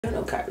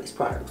know Kylie's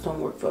products don't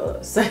work for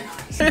us.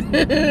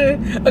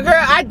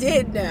 Girl, I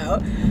did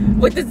know.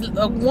 With this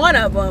one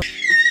of them.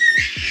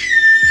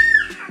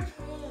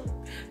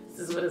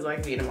 This is what it's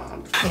like being a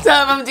mom. So if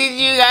I'm teaching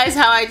you guys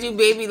how I do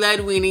baby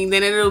led weaning,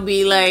 then it'll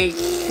be like.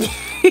 Think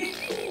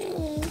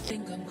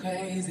I'm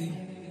crazy.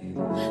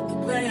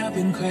 The way I've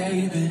been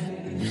craving.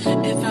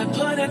 If I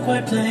put it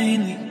quite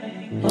plainly,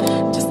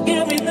 just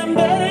give me them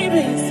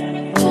babies.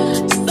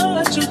 Just know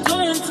what you're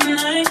doing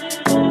tonight.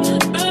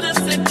 Better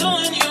say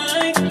doing you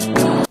right.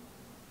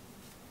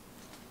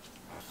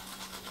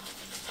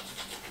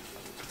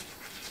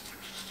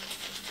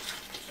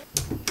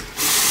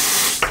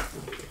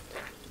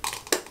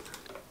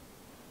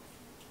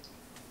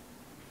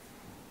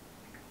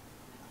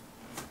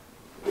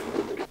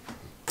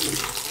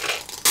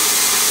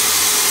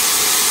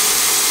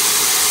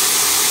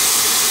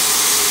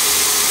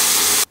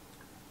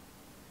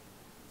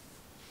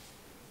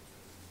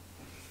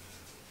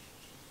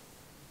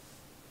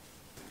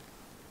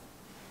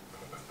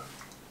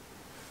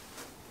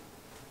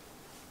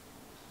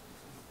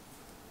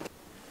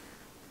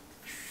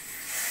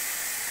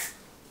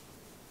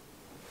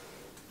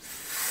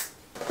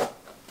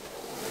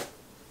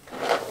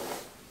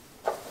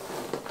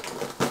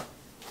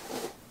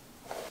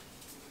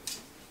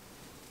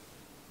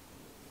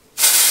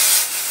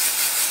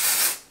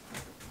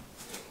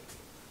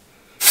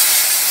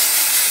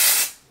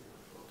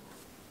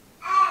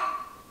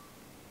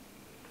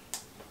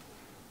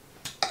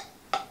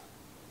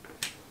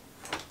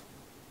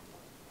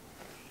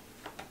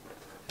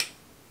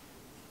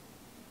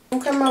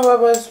 Okay, my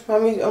rubbers.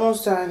 Mommy's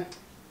almost done.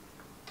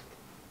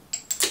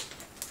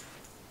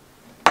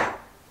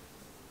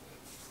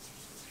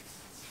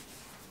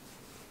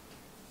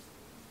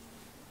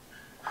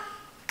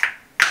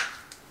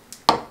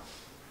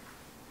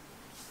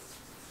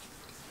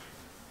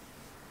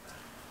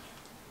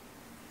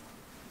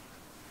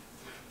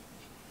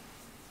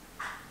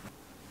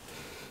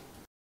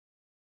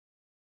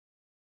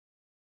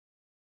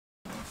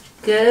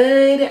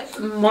 Good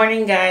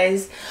morning,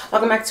 guys.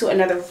 Welcome back to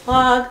another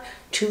vlog.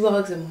 2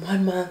 vlogs in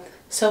 1 month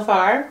so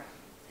far.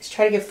 Let's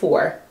try to get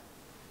 4.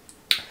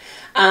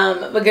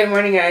 But good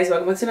morning, guys.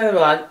 Welcome back to another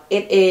vlog.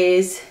 It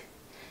is,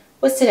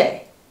 what's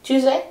today?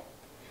 Tuesday?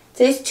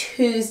 Today's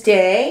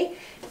Tuesday,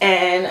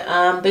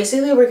 and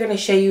basically we're gonna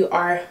show you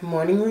our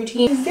morning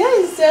routine.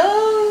 This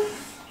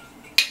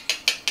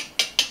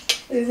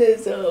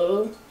is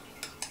so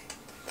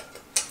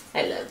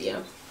I love you.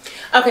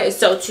 Okay,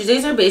 so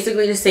Tuesdays are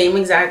basically the same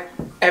exact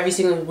every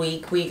single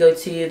week. We go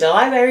to the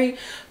library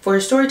for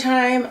story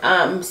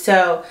time.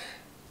 So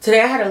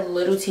today I had a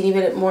little teeny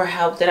bit more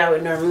help than I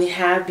would normally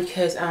have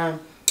because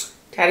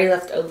Daddy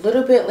left a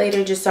little bit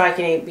later just so I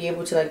can be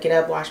able to like get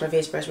up, wash my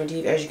face, brush my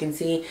teeth, as you can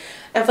see,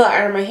 and fill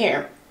out my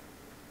hair.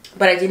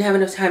 But I didn't have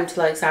enough time to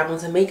like slap on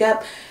some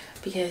makeup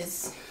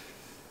because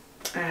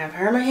I have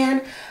her in my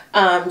hand.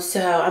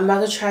 So I'm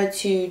about to try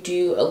to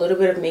do a little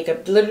bit of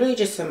makeup, literally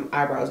just some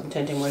eyebrows and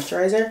tinted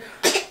moisturizer,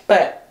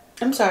 but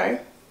I'm sorry.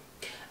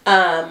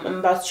 I'm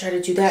about to try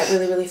to do that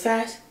really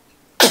fast.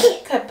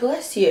 God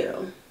bless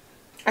you.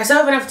 I still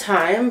have enough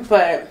time,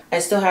 but I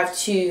still have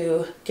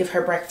to give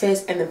her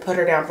breakfast and then put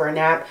her down for a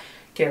nap,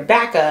 get her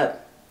back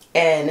up,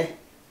 and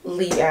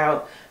leave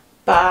out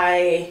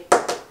by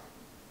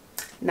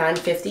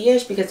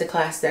 9:50ish because the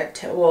class is at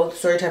 10, well,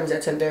 story time is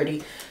at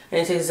 10:30,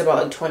 and it takes us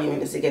about like 20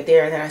 minutes to get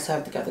there, and then I still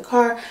have to get the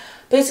car.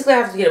 Basically, I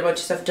have to get a bunch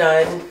of stuff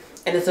done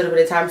in this little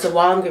bit of time. So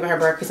while I'm giving her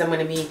breakfast, I'm going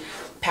to be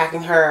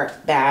packing her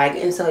bag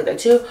and stuff like that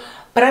too.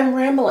 But I'm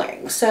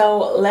rambling,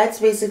 so let's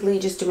basically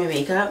just do my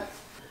makeup.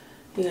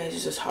 You guys,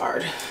 it's just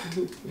hard.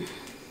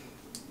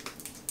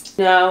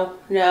 No.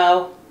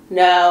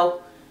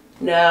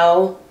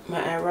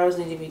 My eyebrows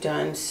need to be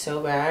done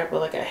so bad, but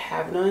like I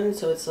have none,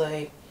 so it's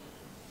like,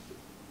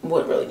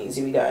 what really needs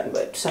to be done?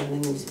 But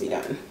something needs to be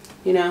done,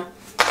 you know?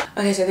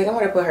 Okay, so I think I'm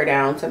gonna put her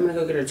down, so I'm gonna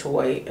go get her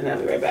toy, and I'll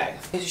be right back.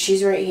 Okay, so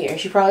she's right here.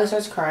 She probably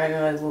starts crying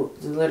in like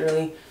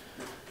literally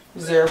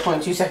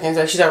 0.2 seconds.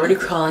 Like she's already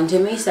crawling to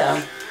me,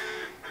 so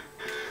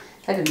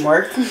that didn't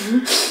work.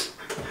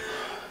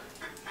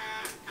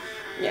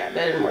 Yeah,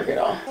 that didn't work at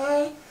all.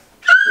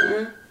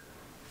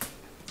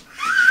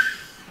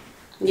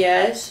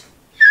 Yes.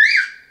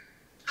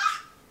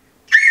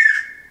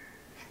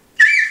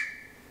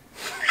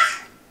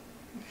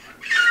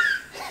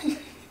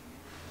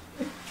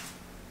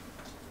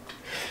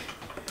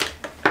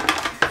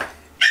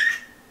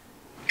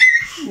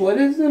 What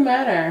is the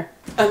matter?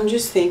 I'm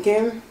just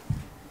thinking.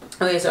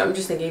 Okay, so I'm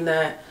just thinking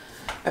that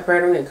I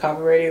probably don't get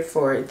copyrighted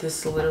for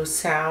this little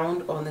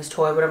sound on this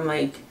toy, but I'm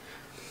like,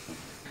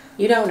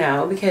 you don't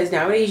know, because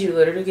nowadays you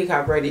literally get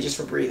copyrighted just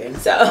for breathing.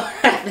 So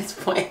at this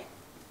point,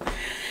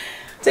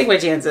 take my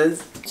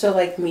chances. So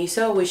like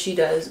Miso, what she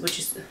does, which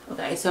is,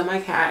 okay, so my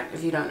cat,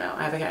 if you don't know,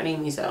 I have a cat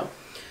named Miso.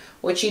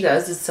 What she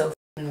does is so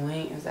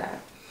annoying is that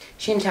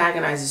she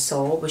antagonizes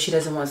Soul, but she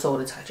doesn't want Soul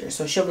to touch her.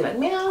 So she'll be like,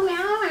 meow,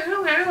 meow,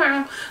 meow, meow,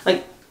 meow.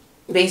 Like,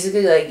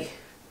 basically like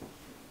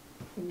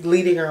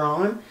leading her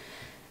on.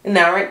 And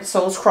now, right,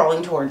 Soul's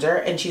crawling towards her,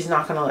 and she's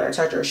not gonna let her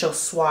touch her. She'll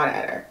swat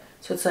at her.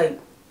 So it's like,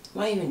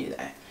 Why even do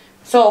that?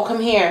 So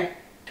come here.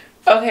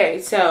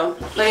 Okay, so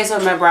like I said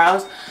with my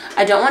brows,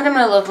 I don't want them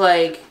to look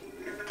like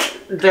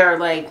they're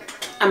like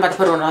I'm about to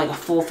put on like a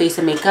full face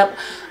of makeup.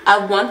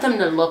 I want them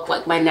to look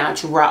like my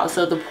natural brows.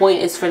 So the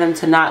point is for them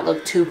to not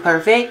look too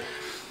perfect.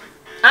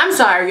 I'm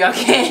sorry y'all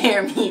can't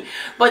hear me,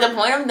 but the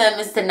point of them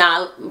is to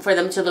not for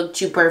them to look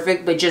too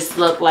perfect, but just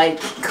look like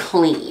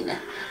clean,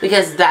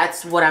 because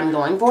that's what I'm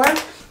going for.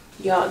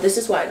 Y'all, this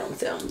is why I don't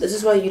film. This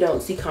is why you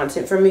don't see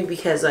content from me,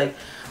 because like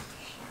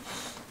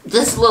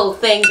this little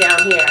thing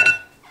down here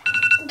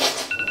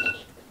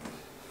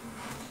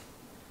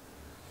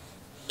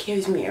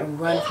gives me a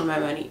run for my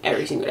money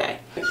every single day.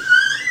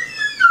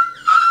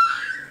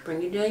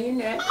 Bring it down your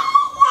neck.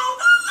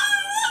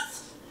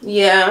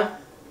 Yeah.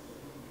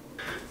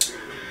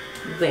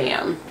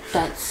 Bam.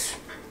 That's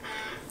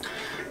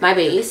my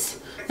base.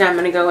 Now I'm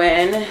gonna go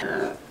in.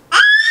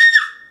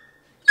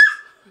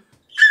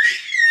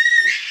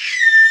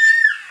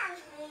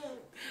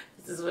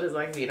 This is what it's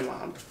like being a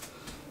mom.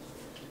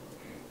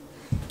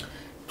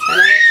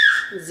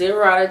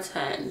 0 out of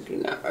 10. Do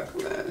not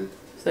recommend.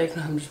 It's like,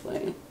 no, I'm just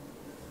playing.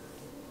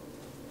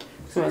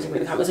 Somebody's gonna be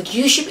in the comments like,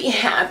 you should be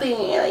happy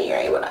that you're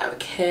able to have a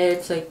kid.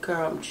 It's like,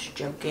 girl, I'm just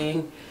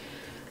joking.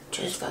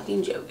 Just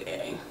fucking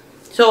joking.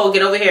 So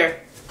get over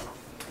here.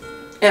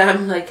 And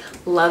I'm like,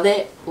 love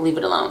it, leave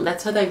it alone.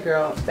 That's how that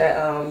girl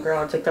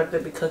on TikTok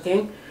that be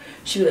cooking,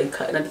 she be like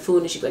cutting up the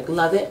food and she be like,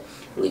 love it,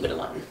 leave it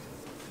alone.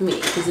 Me,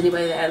 because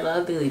anybody that I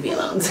love, they leave me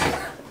alone.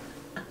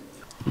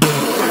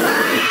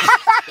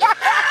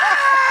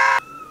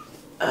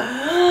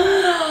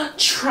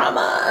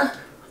 Trauma.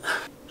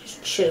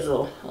 Just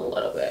chisel a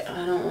little bit.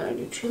 I don't want to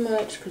do too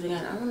much because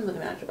again, I want to look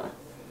natural.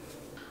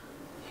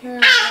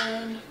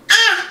 Hairline.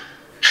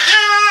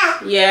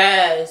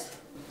 Yes.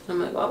 I'm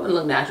like, well, I want to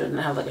look natural and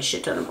have like a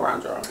shit ton of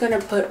bronzer on. I'm gonna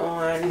put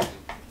on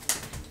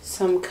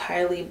some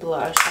Kylie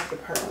blush. I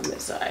could put on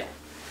this side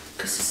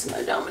because this is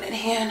my dominant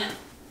hand.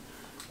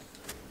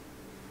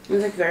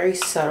 It's like very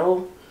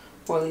subtle,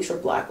 or at least for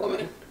black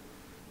women.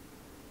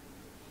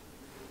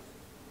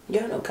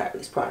 Y'all know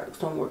Kylie's products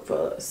don't work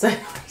for us.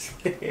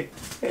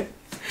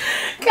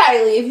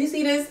 Kylie, if you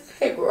see this,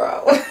 hey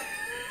girl.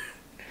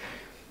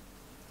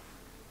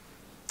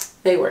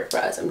 They work for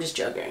us. I'm just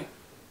joking.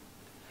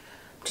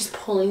 Just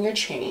pulling your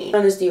chain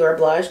on this Dior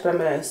blush, but I'm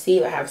gonna see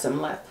if I have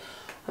some left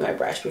on my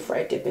brush before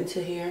I dip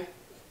into here.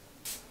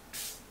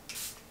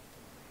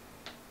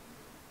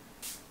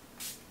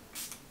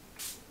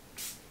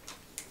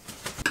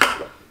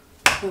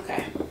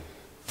 Okay.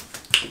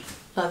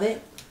 Love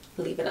it.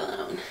 Leave it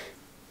alone.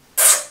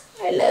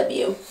 I love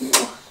you.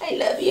 I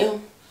love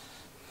you.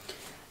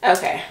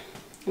 Okay.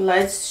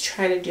 Let's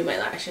try to do my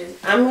lashes.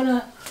 I'm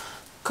gonna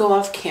go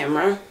off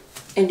camera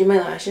and do my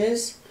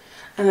lashes,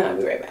 and then I'll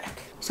be right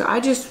back. So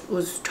I just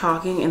was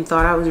talking and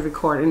thought I was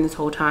recording this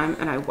whole time,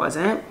 and I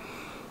wasn't.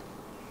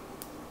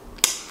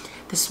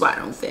 This is why I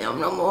don't film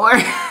no more.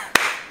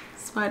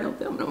 This is why I don't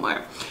film no more.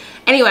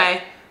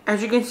 Anyway,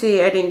 as you can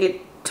see, I didn't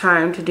get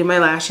time to do my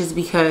lashes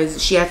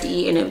because she had to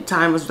eat and the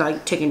time was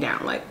like ticking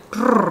down, like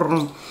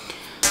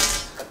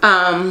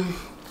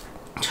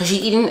so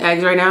she's eating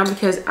eggs right now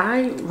because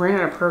I ran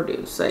out of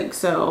produce. Like,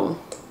 so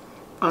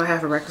all I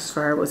had for breakfast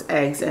for her was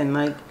eggs and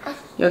like,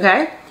 you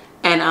okay?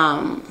 And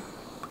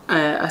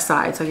a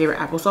side, so I gave her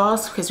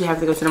applesauce because we have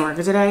to go to the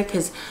market today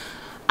because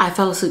I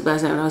fell asleep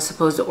last night when I was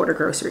supposed to order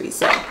groceries.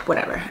 So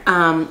whatever.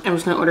 I'm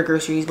just gonna order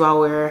groceries while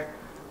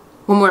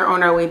when we're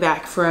on our way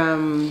back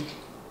from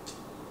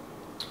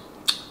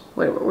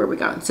where are we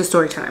going? So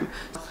story time.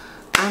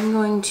 I'm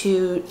going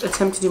to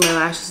attempt to do my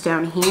lashes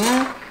down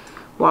here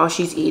while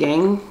she's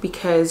eating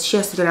because she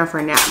has to go down for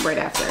a nap right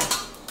after.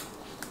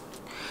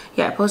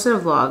 Yeah, I posted a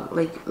vlog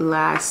like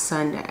last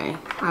Sunday.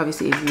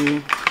 Obviously, if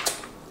you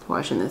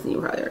watching this and you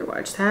probably already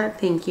watched that,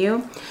 thank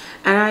you.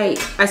 And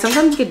I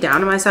sometimes get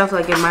down on myself,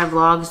 like if my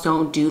vlogs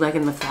don't do like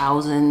in the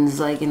thousands,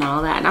 like and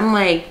all that, and I'm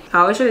like, I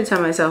always try to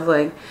tell myself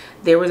like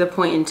there was a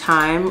point in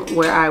time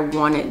where I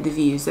wanted the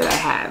views that I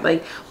had,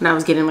 like when I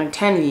was getting like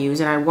 10 views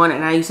and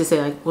I used to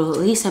say like, well, at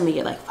least let me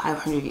get like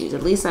 500 views,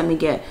 at least let me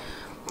get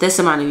this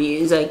amount of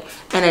views like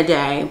in a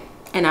day,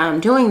 and now I'm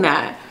doing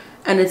that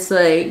and it's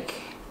like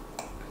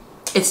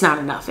it's not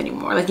enough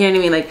anymore, like, you know what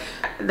I mean? Like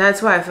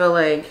that's why I feel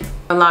like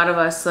a lot of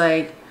us,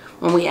 like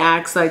when we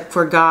ask like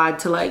for God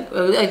to like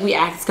we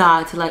ask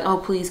God to like, oh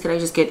please could I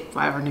just get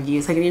 500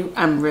 views, like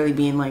I'm really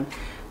being like,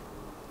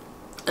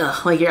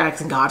 ugh, like you're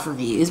asking God for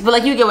views, but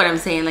like you get what I'm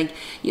saying, like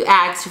you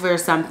ask for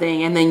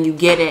something and then you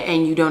get it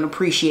and you don't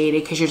appreciate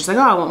it because you're just like,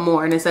 oh I want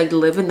more, and it's like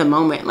live in the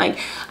moment. Like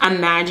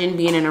imagine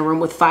being in a room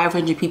with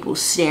 500 people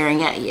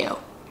staring at you.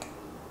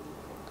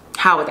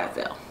 How would that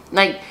feel?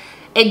 Like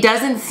it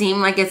doesn't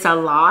seem like it's a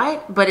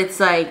lot, but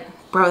it's like,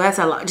 bro, that's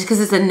a lot. Just because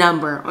it's a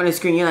number on the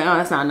screen, you're like, oh,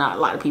 that's not a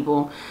lot of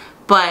people.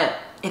 But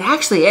it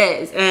actually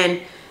is.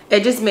 And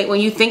it just when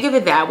you think of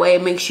it that way,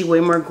 it makes you way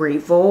more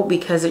grateful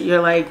because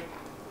you're like,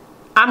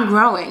 I'm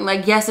growing.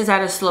 Like, yes, it's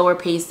at a slower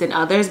pace than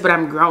others, but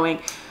I'm growing.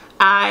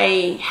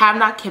 I have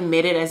not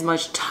committed as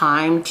much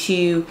time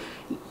to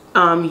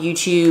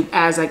YouTube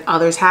as like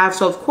others have.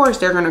 So of course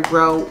they're gonna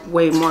grow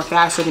way more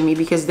faster than me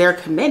because they're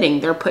committing,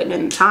 they're putting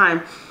in the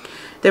time,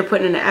 they're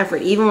putting in the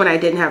effort. Even when I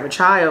didn't have a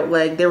child,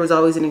 like there was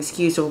always an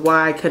excuse of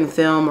why I couldn't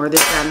film or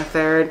this, that, and the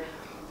third.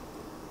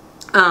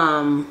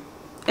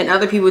 And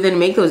other people didn't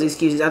make those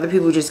excuses. Other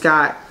people just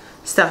got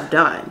stuff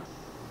done.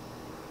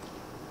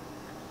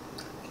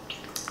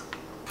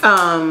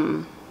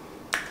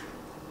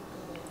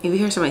 If you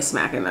hear somebody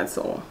smacking that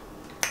soul,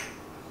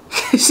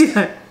 she's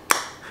like,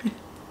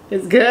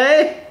 it's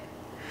good.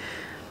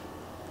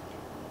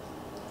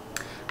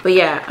 But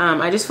yeah,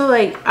 I just feel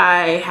like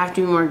I have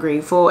to be more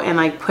grateful and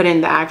like put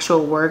in the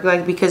actual work,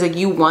 like because like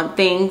you want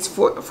things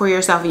for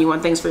yourself and you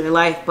want things for your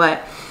life,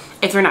 but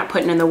if you're not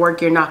putting in the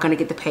work, you're not going to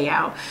get the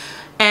payout.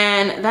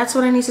 And that's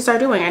what I need to start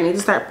doing. I need to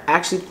start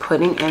actually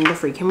putting in the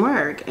freaking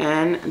work,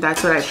 and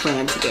that's what I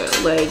plan to do.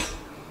 Like,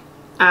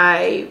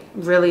 I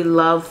really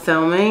love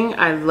filming.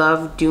 I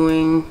love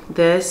doing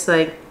this.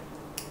 Like,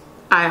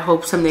 I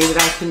hope someday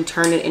that I can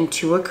turn it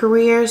into a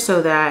career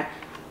so that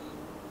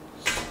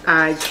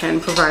I can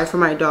provide for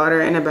my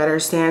daughter in a better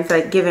stance.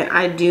 Like, given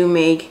I do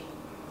make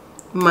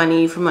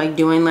money from like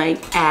doing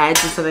like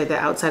ads and stuff like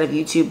that outside of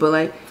YouTube, but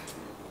like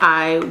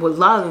I would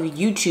love if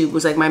YouTube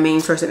was like my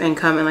main source of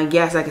income, and like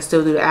yes, I could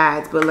still do the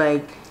ads, but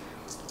like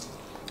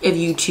if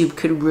YouTube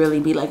could really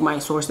be like my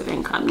source of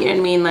income, you know what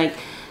I mean? Like,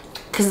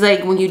 because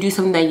like when you do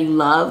something that you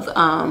love,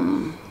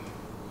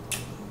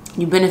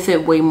 you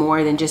benefit way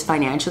more than just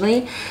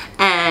financially,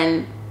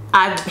 and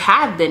I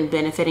have been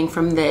benefiting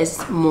from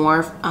this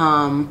more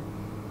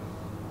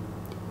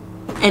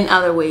in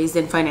other ways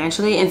than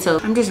financially. And so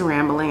I'm just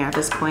rambling at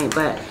this point,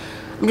 but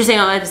I'm just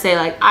saying all that to say,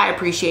 like, I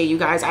appreciate you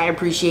guys. I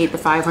appreciate the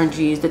 500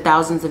 views, the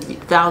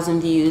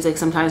thousand views. Like,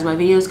 sometimes my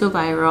videos go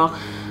viral.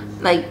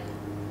 Like,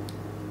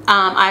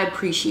 I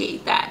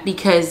appreciate that,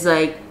 because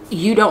like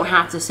you don't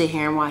have to sit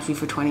here and watch me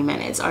for 20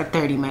 minutes or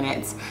 30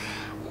 minutes,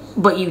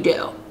 but you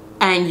do.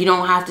 And you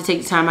don't have to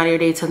take the time out of your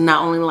day to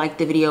not only like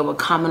the video but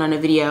comment on the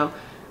video,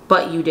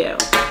 but you do.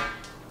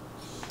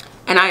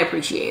 And I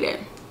appreciate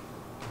it.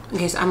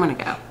 Okay, so I'm gonna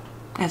go.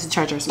 I have to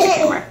charge her some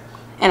camera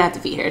and I have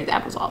to feed her the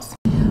applesauce.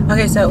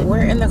 Okay, so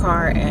we're in the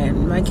car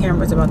and my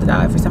camera's about to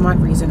die for some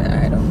odd reason.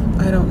 I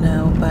don't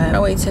know, but on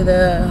our way to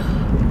the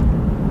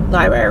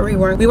library. We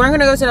weren't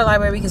gonna go to the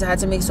library because I had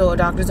to make a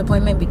doctor's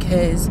appointment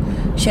because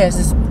she has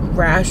this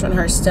rash on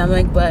her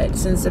stomach, but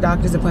since the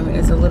doctor's appointment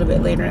is a little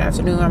bit later in the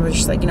afternoon, I was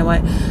just like, you know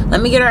what,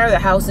 let me get her out of the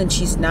house. And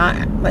she's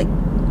not like,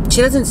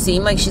 she doesn't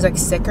seem like she's like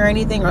sick or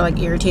anything or like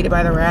irritated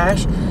by the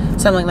rash,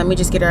 so I'm like, let me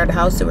just get her out of the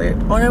house. So we're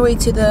on our way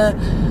to the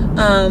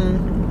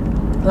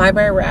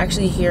library. We're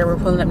actually here, we're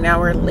pulling up now,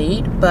 we're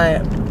late,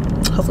 but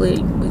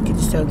hopefully we can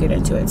still get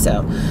into it.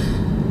 So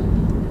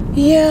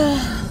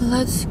yeah,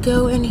 let's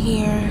go in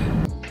here.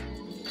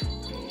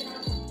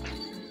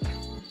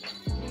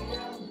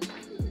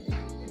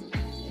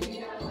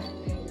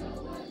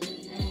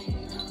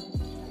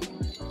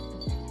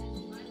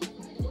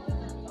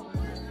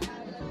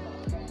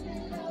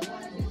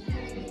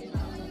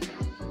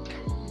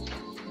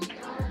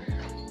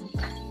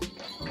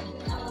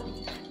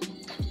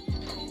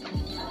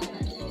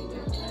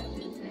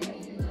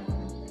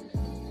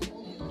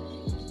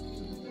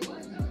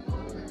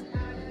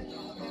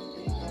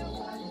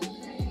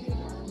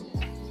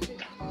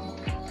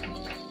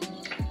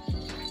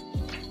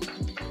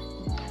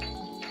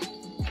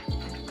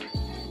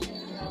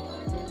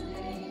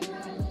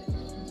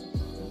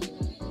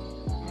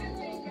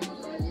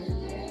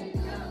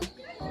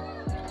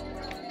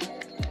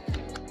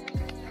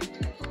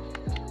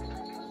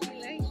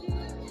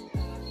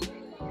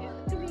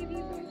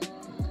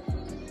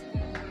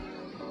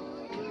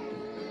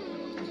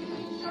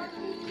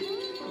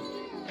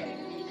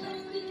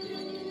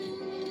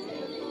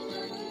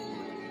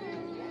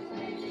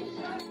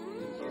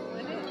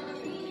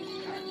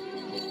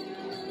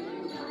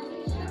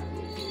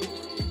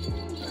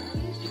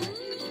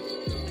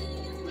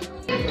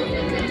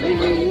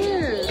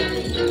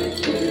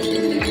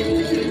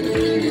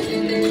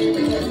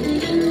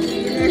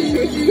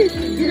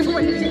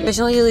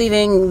 Officially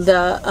leaving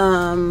the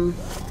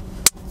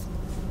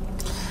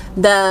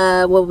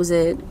what was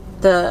it,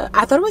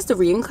 I thought it was the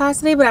reading class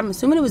today, but I'm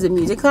assuming it was the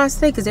music class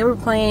today because they were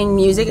playing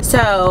music,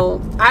 so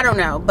I don't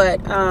know.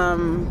 But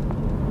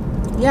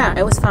yeah,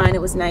 it was fun.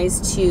 It was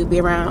nice to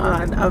be around a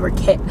lot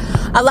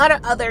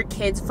of other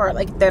kids for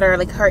like that are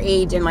like her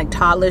age and like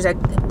toddlers.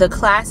 Like the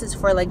class is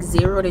for like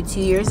 0 to 2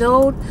 years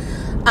old,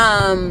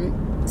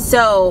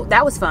 so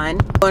that was fun.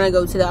 I'm gonna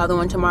go to the other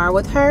one tomorrow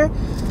with her.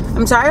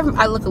 I'm sorry if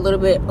I look a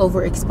little bit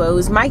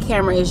overexposed. My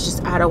camera is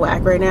just out of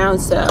whack right now,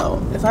 so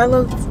if I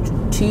look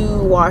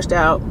too washed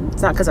out,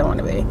 it's not because I want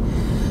to be.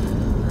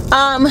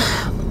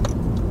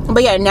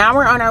 But yeah, now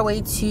we're on our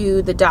way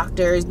to the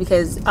doctor's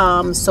because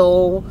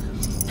Soul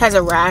has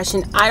a rash,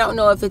 and I don't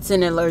know if it's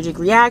an allergic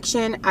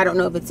reaction. I don't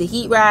know if it's a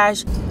heat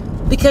rash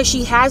because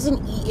she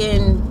hasn't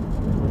eaten.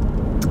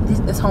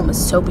 This home is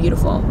so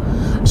beautiful.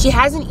 She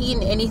hasn't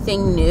eaten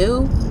anything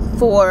new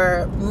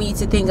for me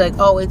to think like,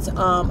 oh, it's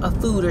a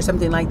food or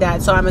something like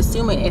that. So I'm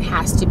assuming it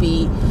has to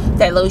be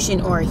that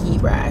lotion or a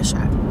heat rash.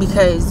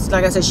 because,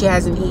 like I said, she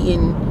hasn't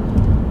eaten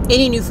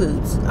any new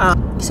foods.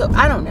 So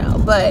I don't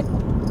know, but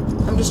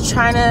I'm just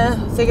trying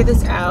to figure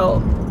this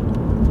out.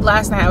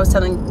 Last night I was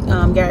telling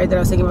Gary that I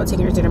was thinking about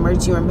taking her to the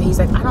emergency room, but he's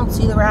like, I don't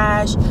see the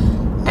rash.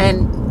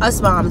 And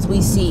us moms,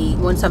 we see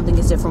when something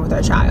is different with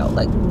our child.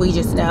 Like, we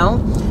just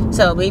know.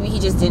 So maybe he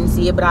just didn't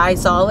see it, but I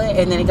saw it,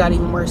 and then it got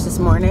even worse this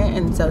morning,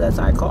 and so that's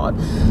why I called.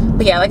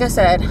 But yeah, like I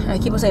said, I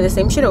keep on saying the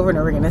same shit over and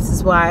over again. This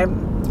is why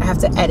I have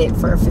to edit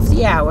for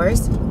 50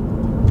 hours.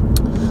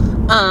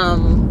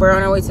 We're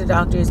on our way to the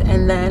doctor's,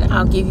 and then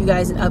I'll give you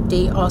guys an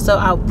update. Also,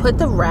 I'll put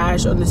the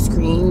rash on the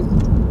screen.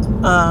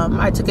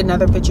 I took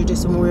another picture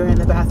just when we were in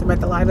the bathroom at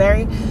the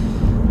library.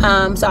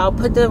 So I'll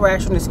put the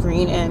rash on the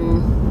screen,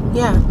 and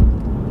yeah,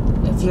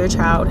 if your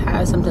child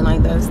has something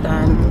like this,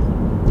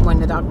 then when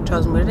the doctor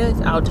tells me what it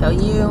is, I'll tell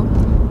you.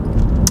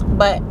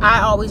 But I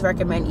always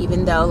recommend,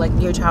 even though like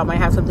your child might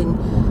have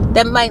something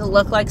that might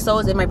look like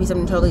soles, it might be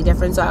something totally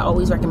different. So I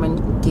always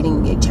recommend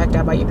getting it checked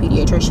out by your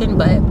pediatrician,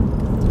 but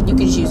you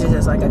can just use this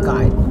as like a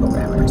guide or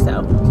whatever.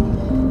 So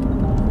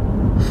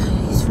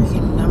these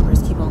freaking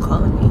numbers keep on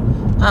calling me.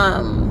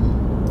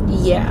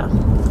 Yeah,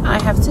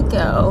 I have to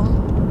go.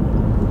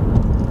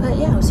 But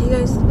yeah, I'll see you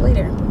guys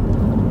later.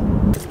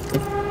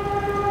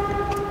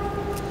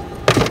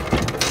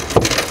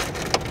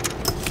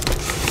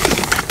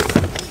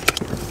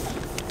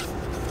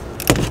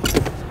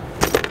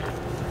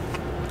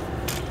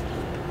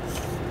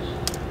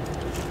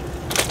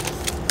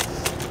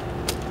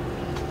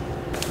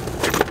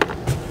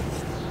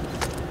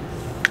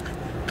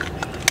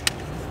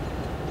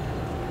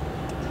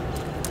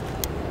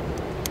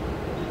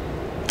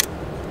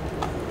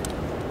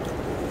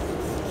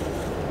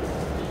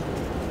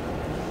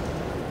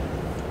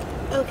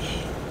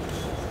 Okay.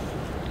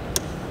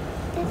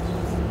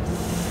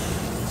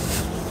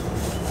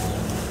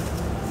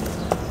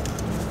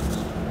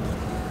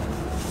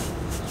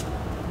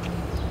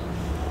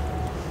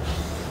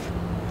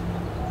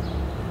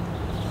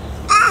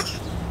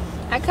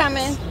 I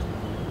coming.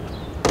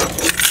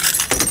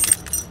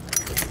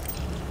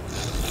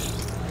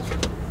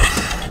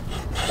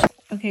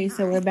 Okay,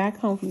 so we're back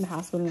home from the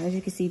hospital, and as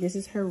you can see, this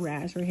is her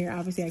rash right here.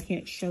 Obviously, I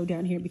can't show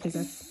down here because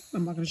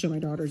I'm not going to show my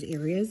daughter's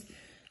areas,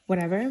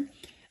 whatever.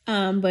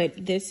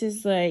 But this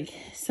is like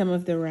some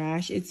of the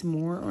rash. It's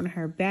more on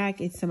her back.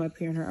 It's some up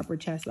here in her upper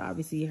chest, but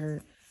obviously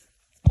her,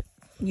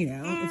 you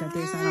know, it's up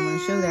there, so I don't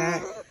want to show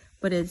that.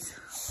 But it's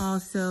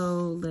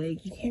also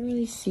like, you can't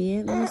really see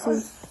it. Let me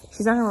see.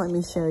 She's not going to let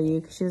me show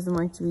you because she doesn't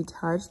like to be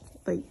touched.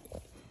 Like,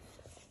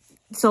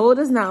 Soul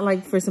does not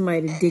like for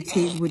somebody to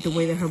dictate with the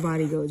way that her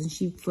body goes, and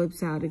she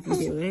flips out if you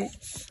do it.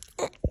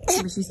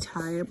 But she's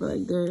tired, but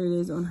like there it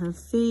is on her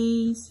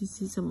face. You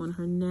see some on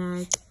her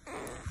neck.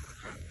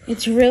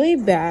 It's really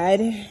bad.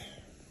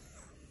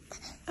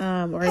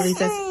 Or at least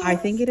that's, I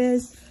think it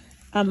is.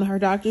 Her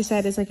doctor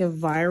said it's like a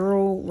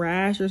viral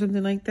rash or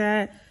something like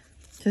that.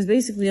 Because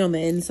basically on the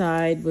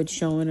inside, what's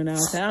showing and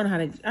outside. I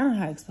don't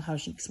know how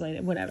she explained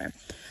it, whatever.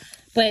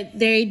 But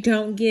they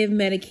don't give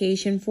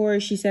medication for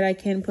it. She said I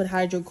can put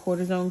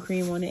hydrocortisone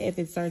cream on it if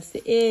it starts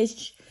to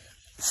itch.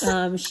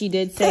 She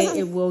did say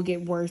it will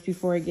get worse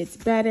before it gets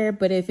better.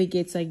 But if it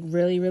gets like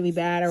really, really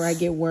bad, or I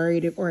get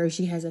worried, or if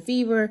she has a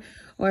fever,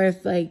 or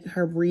if like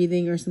her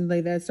breathing or something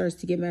like that starts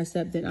to get messed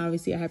up, then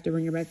obviously I have to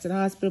bring her back to the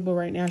hospital. But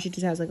right now she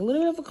just has like a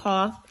little bit of a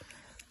cough.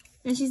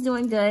 And she's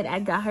doing good. I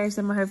got her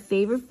some of her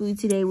favorite food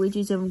today, which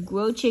is some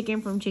grilled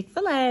chicken from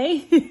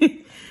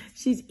Chick-fil-A.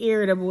 She's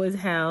irritable as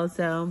hell.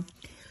 So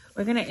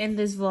we're going to end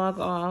this vlog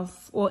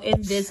off, or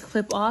end this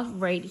clip off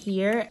right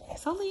here.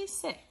 Sully is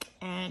sick,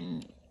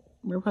 and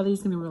we're probably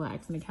just going to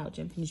relax on the couch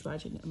and finish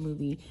watching a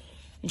movie,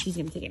 and she's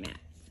going to take a nap.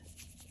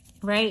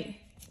 Right?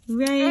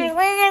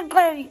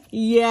 Right?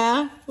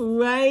 Yeah.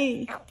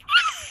 Right.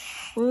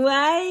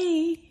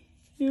 Right.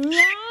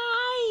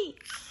 Right.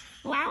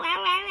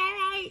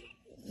 Right.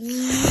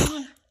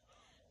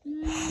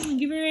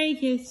 Give her a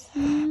kiss.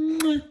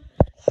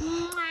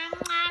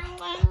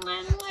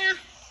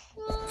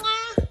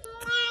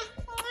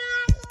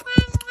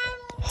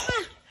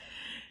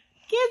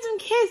 Get some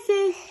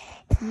kisses.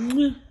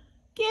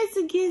 Get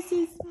some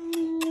kisses.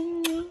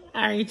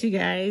 All right, you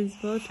guys.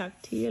 We'll talk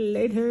to you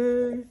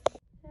later.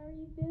 How are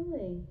you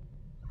feeling?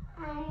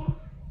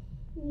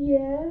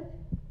 Yeah?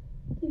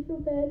 Do you feel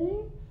better?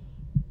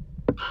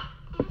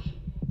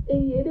 A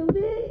little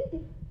bit?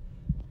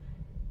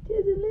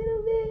 Just a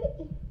little bit?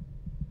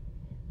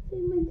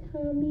 And my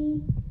tummy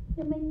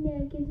and my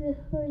neck is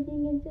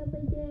hurting and stuff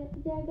like that.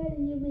 Yeah, I got a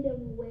little bit of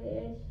a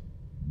rash.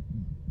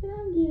 But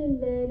I'm getting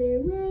better,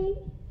 right?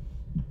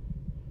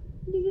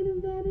 You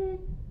getting better?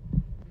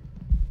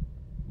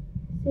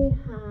 Say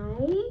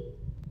hi.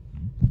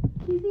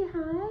 Can you say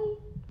hi?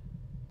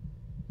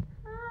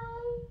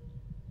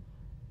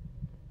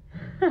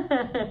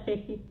 Hi.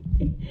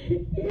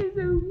 You're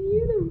so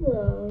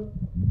beautiful.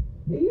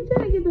 Are you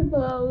trying to get the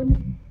phone?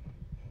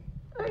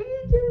 Are you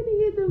trying to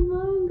get the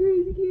phone,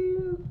 Grace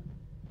girl?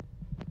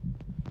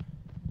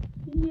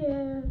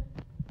 Yeah.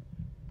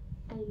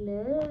 I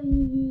love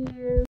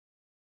you.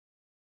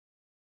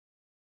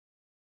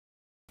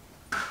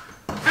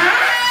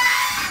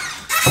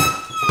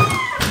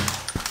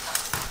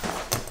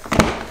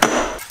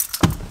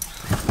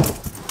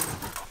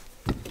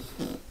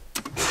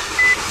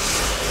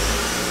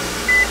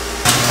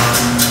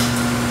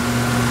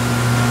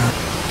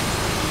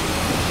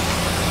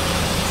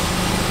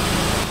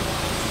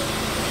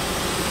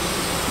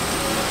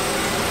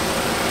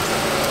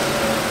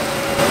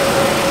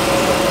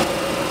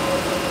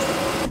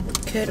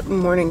 Good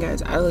morning,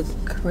 guys. I look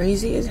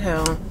crazy as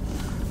hell.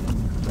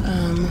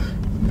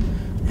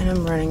 And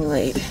I'm running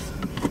late.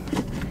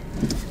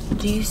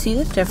 Do you see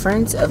the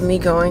difference of me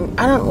going?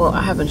 Well,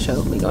 I haven't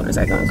showed me going to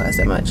cycling class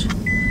that much.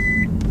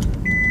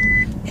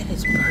 It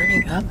is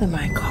burning up in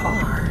my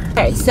car.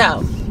 Okay,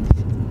 so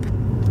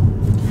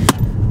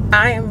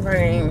I am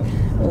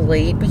running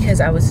late because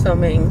I was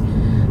trying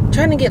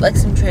to get like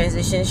some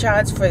transition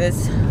shots for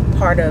this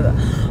part of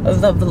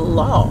the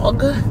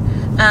vlog.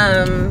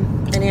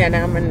 And yeah,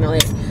 now I'm running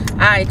late.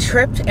 I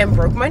tripped and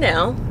broke my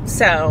nail.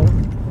 So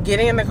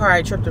getting in the car,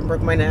 I tripped and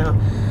broke my nail.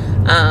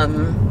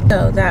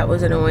 So that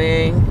was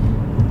annoying.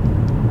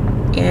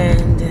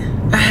 And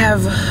I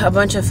have a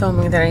bunch of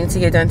filming that I need to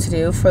get done to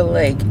do for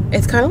like,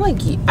 it's kind of like,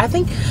 I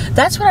think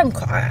that's what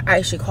I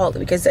actually called it,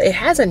 because it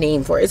has a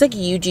name for it. It's like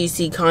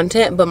UGC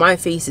content, but my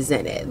face is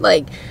in it.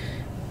 Like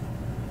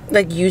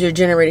user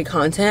generated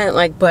content.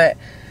 Like, but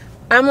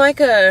I'm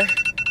like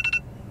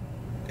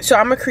so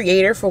I'm a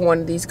creator for one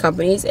of these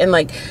companies, and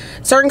like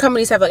certain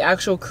companies have like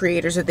actual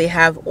creators that they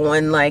have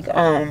on like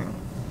I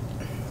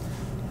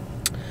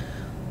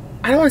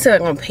don't want to say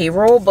like on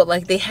payroll, but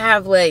like they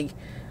have like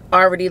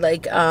already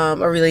like a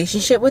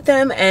relationship with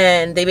them,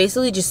 and they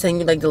basically just send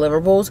you like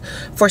deliverables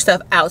for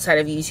stuff outside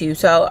of YouTube.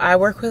 So I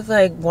work with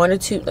like 1 or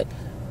 2, like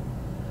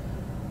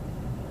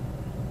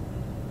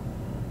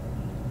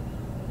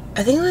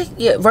I think like,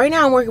 yeah, right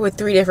now I'm working with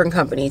 3 different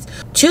companies.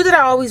 2 that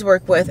I always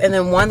work with, and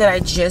then 1 that I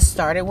just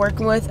started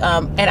working with.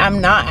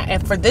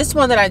 And for this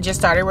one that I just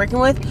started working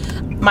with,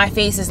 my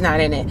face is not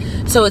in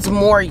it. So it's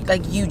more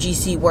like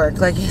UGC work.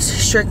 Like it's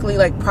strictly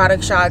like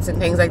product shots and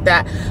things like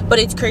that. But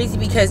it's crazy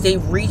because they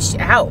reached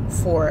out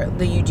for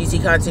the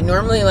UGC content.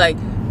 Normally like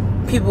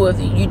people, if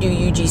you do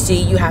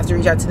UGC, you have to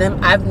reach out to them.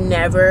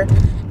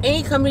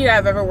 Any company that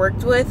I've ever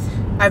worked with,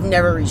 I've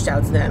never reached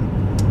out to them.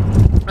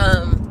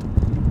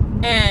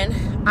 And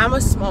I'm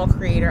a small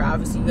creator,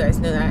 obviously you guys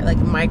know that, like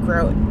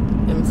micro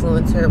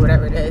influencer,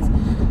 whatever it is.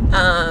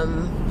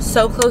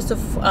 So close to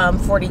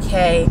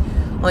 40K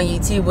on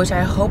YouTube, which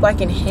I hope I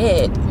can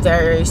hit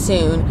very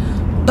soon,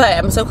 but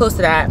I'm so close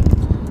to that.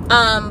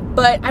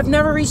 But I've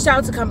never reached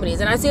out to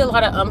companies, and I see a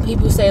lot of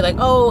people say like,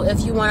 oh,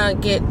 if you want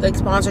to get like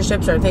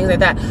sponsorships or things like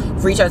that,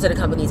 reach out to the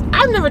companies.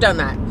 I've never done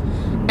that,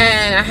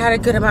 and I had a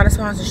good amount of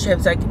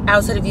sponsorships like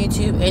outside of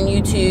YouTube and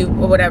YouTube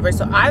or whatever.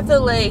 So I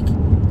feel like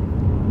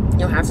you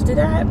don't have to do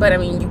that, but I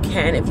mean you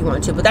can if you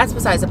want to, but that's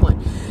besides the point.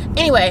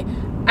 Anyway,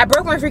 I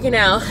broke my freaking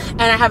nail,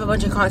 and I have a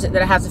bunch of content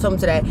that I have to film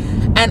today,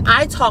 and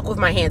I talk with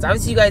my hands.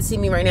 Obviously you guys see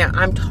me right now,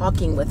 I'm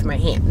talking with my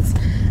hands.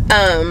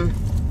 Can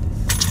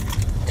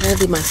I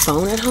leave my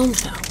phone at home?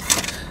 No.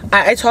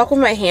 I talk with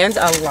my hands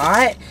a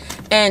lot,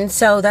 and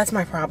so that's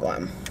my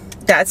problem.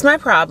 That's my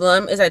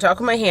problem, is I talk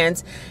with my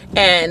hands,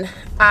 and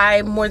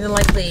I more than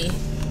likely,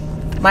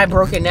 my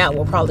broken nail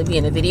will probably be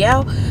in the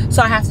video,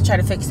 so I have to try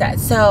to fix that.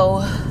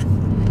 So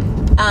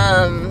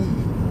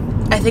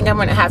I think I'm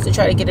gonna have to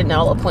try to get a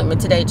nail appointment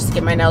today just to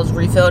get my nails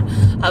refilled.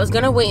 I was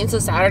gonna wait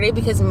until Saturday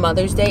because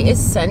Mother's Day is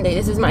Sunday.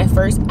 This is my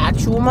first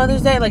actual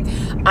Mother's Day. Like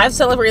I've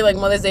celebrated like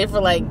Mother's Day for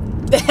like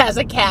as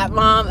a cat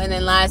mom, and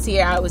then last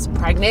year I was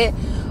pregnant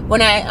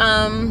when I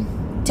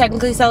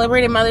technically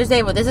celebrated Mother's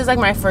Day, but this is like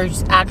my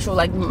first actual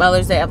like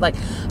Mother's Day of like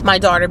my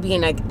daughter being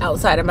like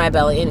outside of my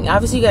belly. And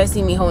obviously you guys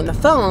see me holding the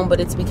phone,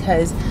 but it's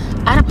because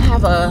I don't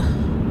have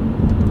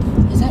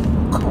is that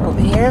car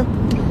over here?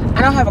 I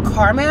don't have a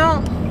car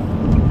mount,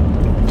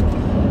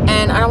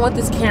 and I don't want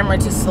this camera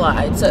to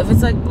slide, so if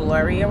it's like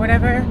blurry or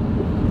whatever,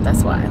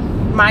 that's why.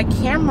 My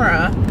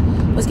camera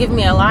was giving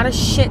me a lot of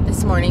shit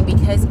this morning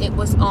because it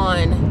was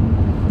on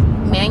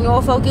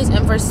manual focus,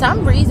 and for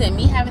some reason,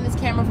 me having this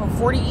camera for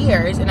 40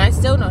 years and I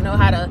still don't know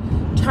how to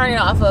turn it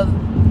off of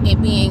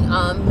it being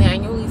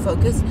manually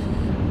focused.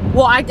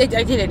 Well, I did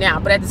it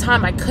now, but at the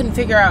time I couldn't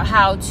figure out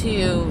how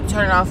to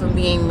turn it off from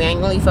being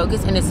manually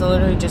focused, and it's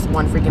literally just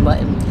one freaking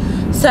button.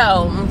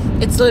 So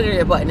it's literally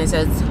a button that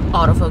says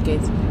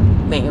autofocus,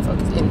 manual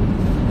focus, and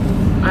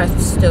I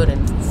still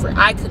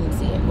I couldn't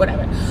see it,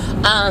 whatever.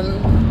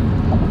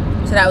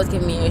 So that was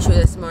giving me an issue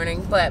this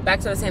morning. But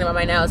back to what I was saying about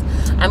my nails,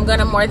 I'm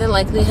gonna more than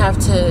likely have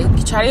to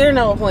try to get a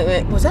nail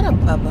appointment. Was that a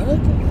bug?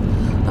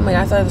 Oh my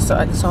god, I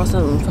thought I saw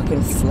something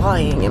fucking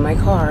flying in my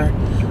car.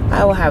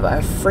 I will have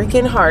a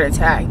freaking heart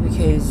attack,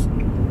 because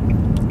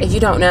if you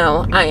don't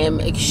know, I am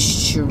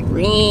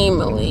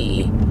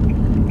extremely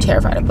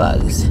terrified of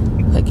bugs.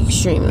 Like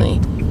extremely.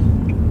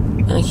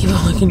 And I keep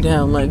on looking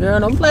down like, girl,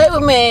 don't play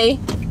with me.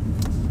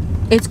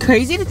 It's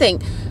crazy to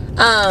think.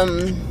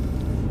 I'm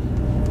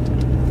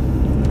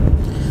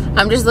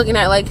just looking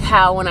at like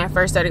how when I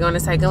first started going to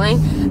cycling,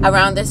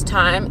 around this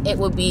time it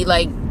would be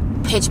like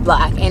pitch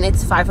black, and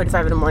it's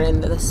 5:45 in the morning,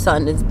 and the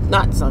sun is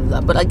not sun's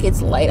up, but like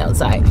it's light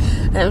outside,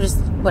 and I'm just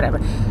whatever.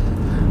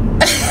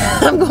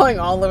 I'm going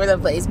all over the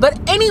place. But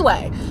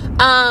anyway,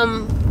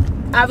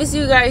 obviously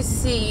you guys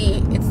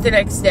see it's the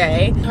next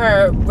day.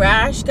 Her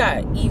rash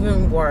got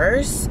even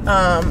worse.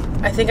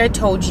 I think I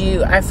told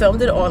you, I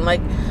filmed it on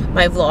like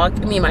my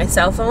vlog, my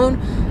cell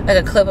phone, like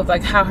a clip of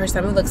like how her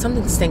stomach looks.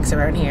 Something stinks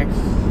around here.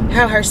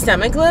 How her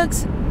stomach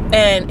looks,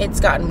 and it's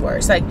gotten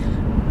worse. Like,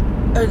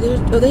 are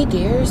they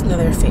deers? No,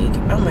 they're fake.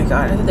 Oh my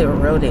god, I thought they were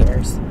real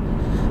deers.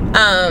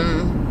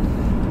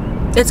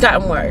 It's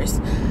gotten worse.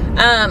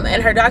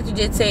 And her doctor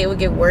did say it would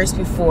get worse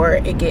before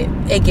it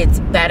gets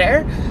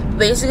better.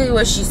 Basically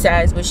what she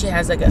says, but she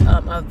has like a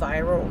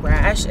viral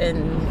rash,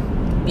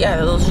 and yeah,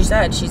 that's what she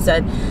said. She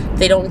said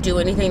they don't do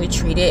anything to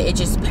treat it. It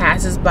just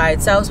passes by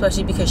itself,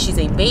 especially because she's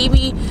a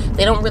baby.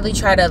 They don't really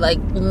try to like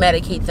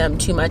medicate them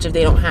too much if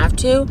they don't have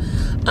to.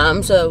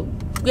 So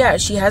yeah,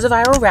 she has a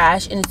viral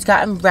rash and it's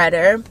gotten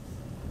redder.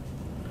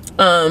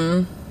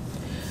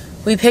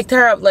 We picked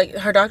her up, like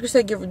her doctor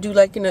said do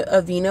like an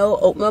Aveeno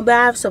oatmeal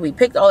bath, so we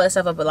picked all that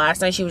stuff up, but last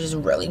night she was just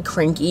really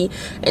cranky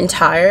and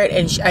tired,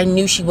 and I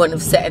knew she wouldn't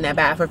have sat in that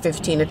bath for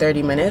 15 to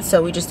 30 minutes,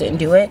 so we just didn't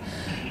do it.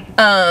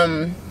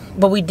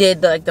 But we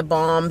did like the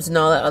bombs and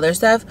all that other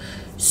stuff.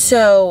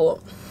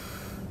 So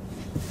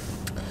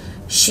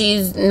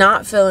she's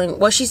not feeling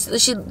well.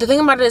 The thing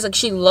about it is, like,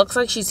 she looks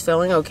like she's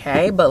feeling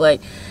okay, but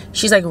like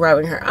she's like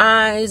rubbing her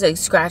eyes, like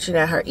scratching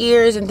at her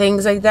ears and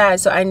things like that.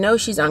 So I know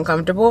she's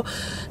uncomfortable.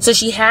 So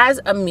she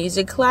has a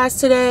music class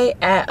today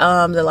at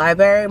the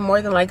library.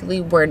 More than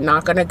likely we're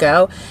not gonna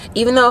go,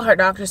 even though her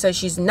doctor says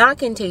she's not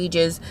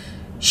contagious.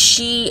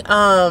 She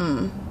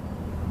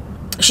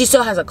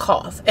still has a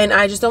cough, and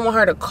I just don't want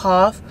her to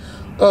cough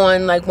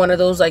on like one of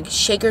those like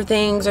shaker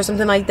things or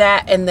something like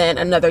that, and then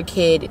another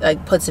kid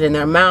like puts it in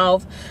their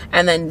mouth,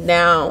 and then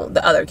now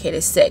the other kid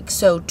is sick.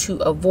 So to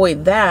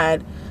avoid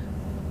that,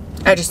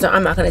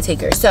 I'm not gonna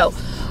take her. So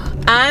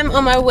I'm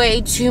on my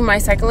way to my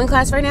cycling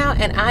class right now,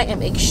 and I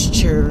am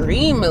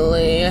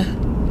extremely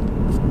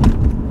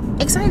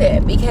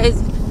excited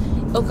because,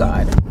 oh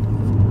god,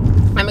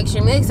 I'm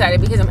extremely excited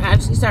because I'm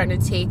actually starting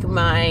to take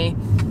my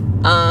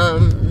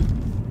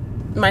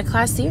my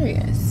class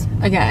serious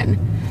again.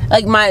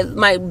 Like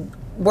my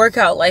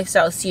workout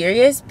lifestyle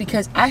serious,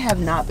 because I have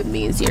not been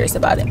being serious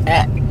about it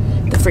at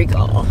the freak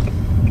all.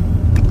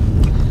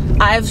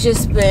 I've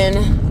just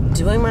been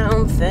doing my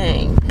own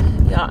thing.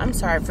 Y'all, I'm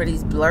sorry for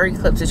these blurry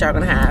clips that y'all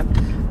gonna have,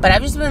 but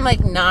I've just been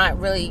like not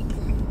really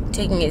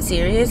taking it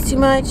serious too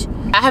much.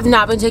 I have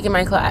not been taking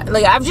my class,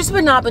 like I've just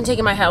been not been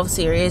taking my health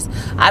serious.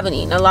 I've been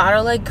eating a lot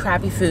of like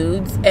crappy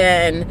foods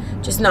and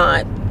just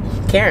not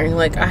caring.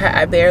 Like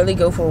I barely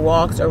go for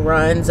walks or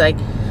runs, like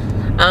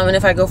and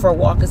if I go for a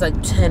walk, it's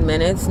like 10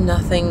 minutes,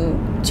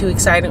 nothing too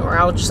exciting, or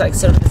I'll just like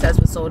sit on the steps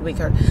with Soul to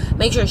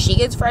make sure she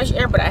gets fresh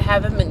air. But I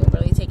haven't been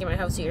really taking my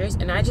health serious,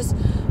 and I just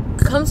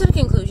come to the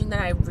conclusion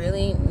that I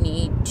really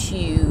need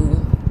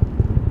to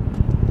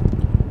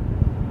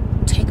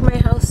take my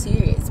health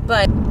serious.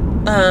 But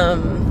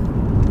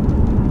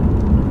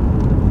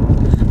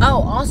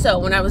oh, also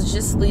when I was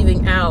just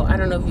leaving out, I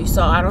don't know if you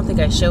saw, I don't think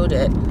I showed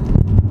it,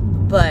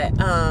 but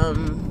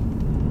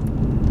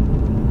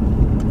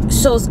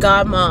Soul's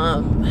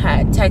godmom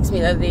had texted me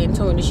the other day and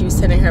told me that she was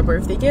sending her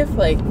birthday gift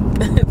like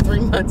 3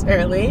 months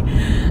early,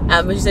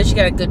 but she said she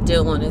got a good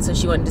deal on it, so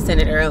she wanted to send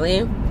it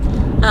early.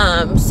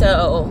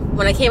 So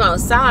when I came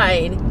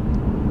outside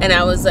and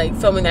I was like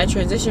filming that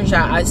transition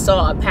shot, I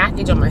saw a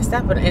package on my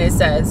step and it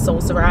says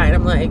Soul Sarai, and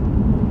I'm like,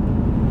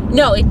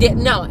 no, it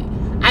didn't. No,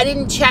 I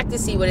didn't check to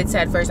see what it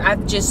said first. I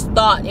just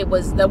thought it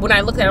was, when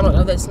I looked at it, I'm like,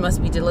 oh, this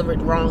must be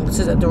delivered wrong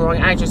to the wrong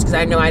address, because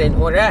I know I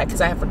didn't order that, because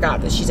I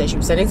forgot that she said she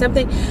was sending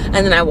something.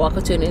 And then I walk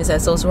up to it and it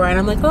says Soul Sarai, and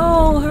I'm like,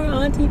 oh, her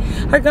auntie,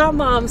 her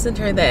godmom sent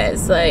her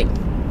this. Like,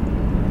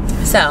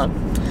 so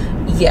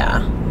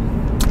yeah,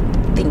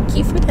 thank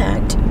you for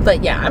that.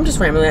 But yeah, I'm just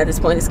rambling at this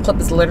point. This clip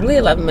is literally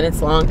 11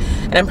 minutes long,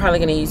 and I'm probably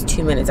gonna use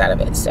 2 minutes out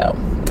of it, so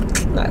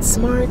not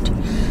smart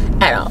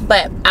at all.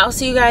 But I'll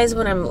see you guys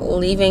when I'm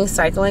leaving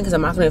cycling, because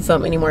I'm not going to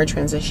film any more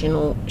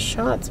transitional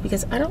shots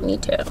because I don't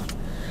need to.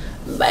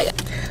 Bye.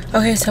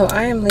 Okay, so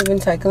I am leaving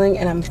cycling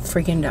and I'm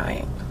freaking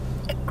dying.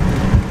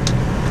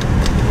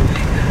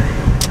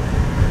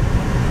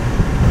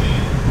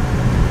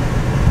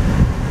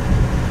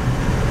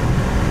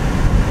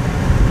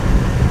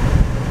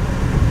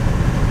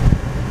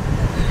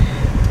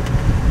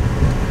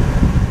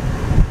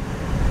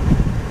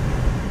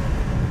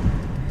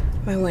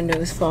 My window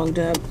is fogged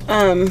up.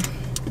 I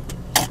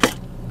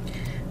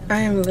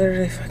am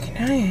literally fucking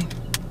dying.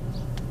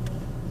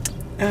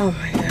 Oh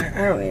my god,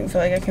 I don't even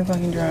feel like I can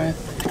fucking drive.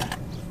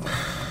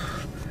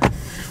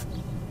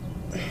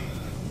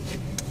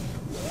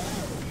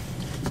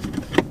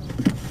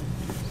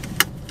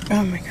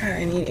 Oh my god,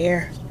 I need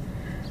air.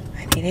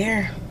 I need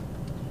air.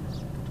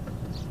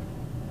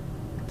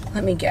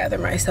 Let me gather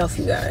myself,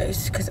 you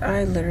guys, because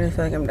I literally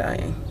feel like I'm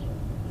dying.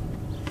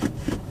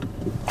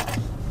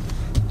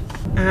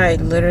 I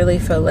literally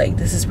feel like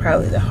this is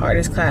probably the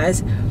hardest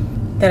class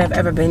that I've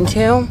ever been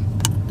to.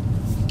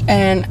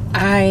 And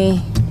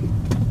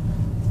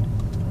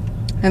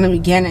in the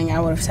beginning, I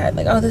would have said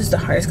like, oh, this is the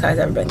hardest class I've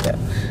ever been to.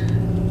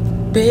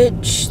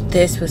 Bitch,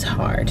 this was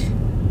hard.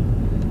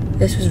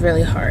 This was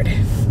really hard.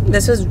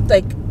 This was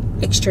like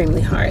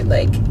extremely hard.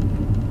 Like,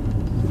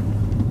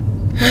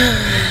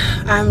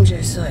 I'm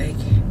just like,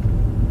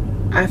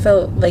 I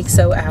felt like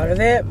so out of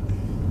it.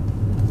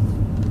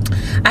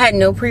 I had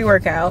no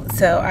pre-workout,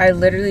 so I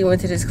literally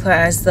went to this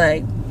class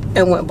like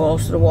and went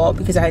balls to the wall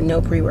because I had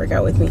no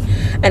pre-workout with me.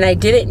 And I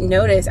didn't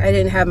notice I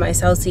didn't have my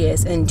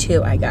Celsius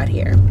until I got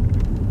here.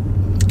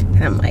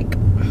 And I'm like,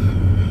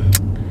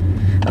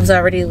 I was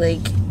already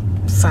like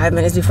 5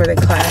 minutes before the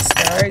class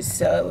starts,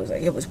 so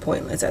it was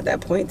pointless at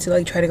that point to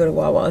like try to go to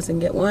Wawa's and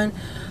get one.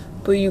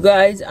 But you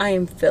guys, I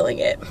am feeling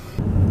it.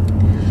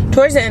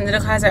 Towards the end of the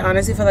class, I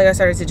honestly feel like I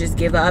started to just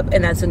give up,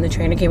 and that's when the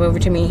trainer came over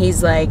to me.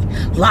 He's like,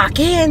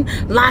 lock in,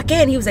 lock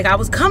in. He was like, I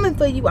was coming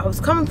for you, I was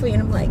coming for you.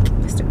 And I'm like,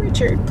 Mr.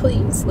 Richard,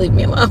 please leave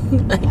me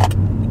alone. Like,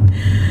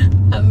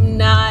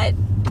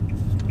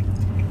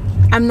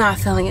 I'm not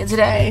feeling it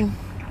today.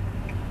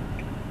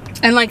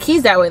 And like,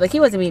 he's that way. Like, he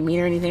wasn't being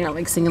mean or anything, not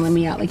like singling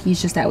me out. Like,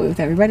 he's just that way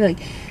with everybody. Like,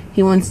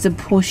 he wants to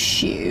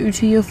push you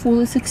to your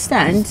fullest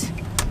extent.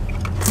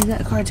 Is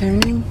that car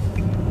turning?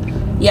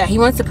 Yeah, he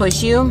wants to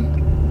push you.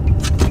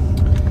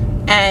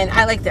 And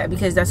I like that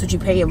because that's what you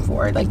pay him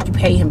for. Like, you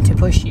pay him to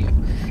push you,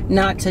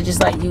 not to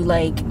just let you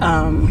like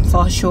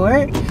fall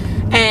short.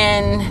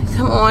 And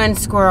come on,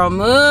 squirrel,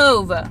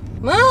 move,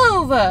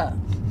 move,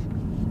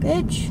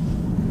 bitch.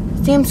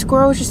 Damn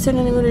squirrel was just sitting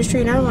in the middle of the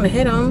street and I don't want to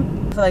hit him.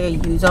 I feel like I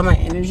use all my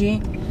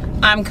energy.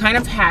 I'm kind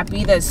of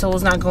happy that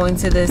Soul's not going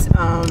to this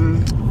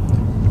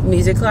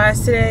music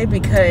class today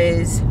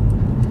because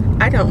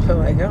I don't feel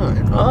like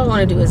going. All I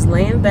want to do is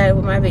lay in bed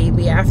with my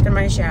baby after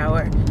my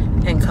shower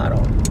and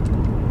cuddle.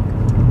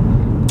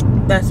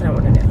 That's what I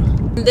want to do.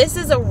 This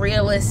is a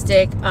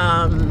realistic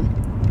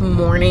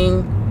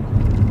morning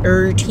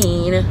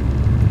routine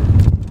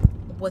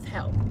with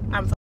help.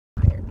 I'm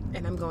tired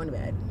and I'm going to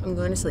bed. I'm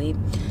going to sleep.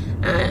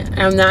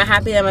 I'm not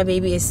happy that my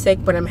baby is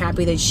sick, but I'm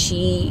happy that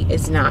she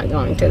is not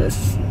going to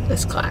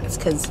this class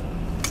because,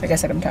 like I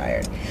said, I'm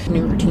tired.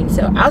 New routine.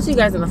 So I'll see you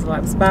guys in the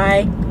vlogs.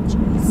 Bye.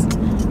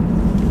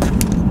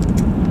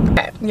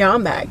 Okay, y'all,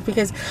 I'm back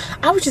because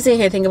I was just sitting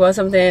here thinking about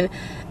something,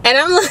 and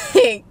I'm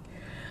like,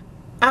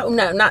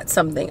 no, not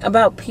something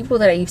about people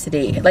that I used to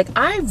date. Like,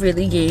 I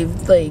really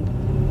gave, like,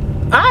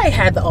 I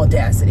had the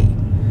audacity,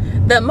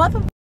 the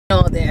motherfucking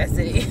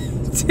audacity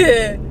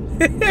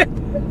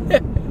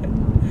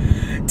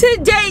to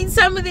date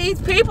some of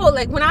these people.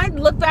 Like, when I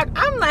look back,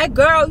 I'm like,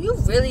 girl, you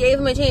really gave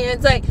him a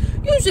chance. Like,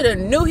 you should have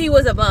knew he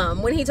was a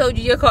bum when he told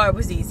you your car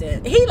was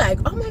decent. He like,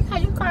 oh my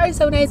god, your car is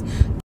so nice.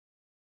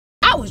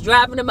 I was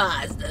driving a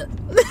Mazda.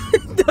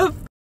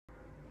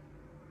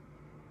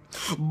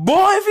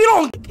 Boy, if you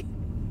don't...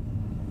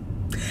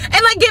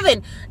 And like,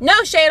 giving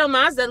no shade on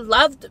Mazda,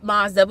 loved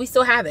Mazda, we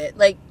still have it.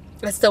 Like,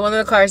 it's still one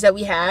of the cars that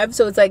we have,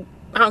 so it's like,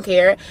 I don't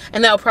care.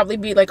 And that'll probably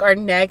be like our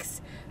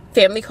next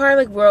family car.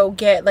 Like, we'll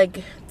get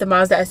like the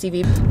Mazda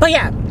SUV. But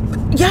yeah,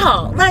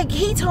 y'all, like,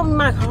 he told me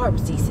my car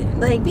was decent.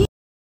 Like,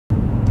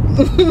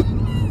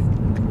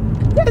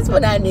 that's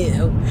what I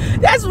knew.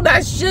 That's what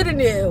I should have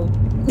knew.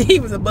 He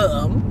was a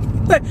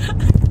bum.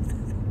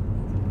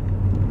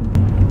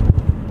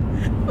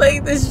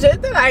 Like, the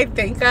shit that I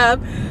think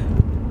of.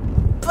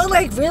 But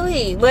like,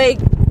 really, like,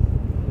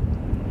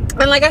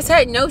 and like I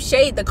said, no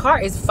shade, the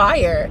car is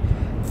fire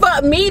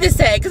for me to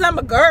say because I'm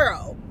a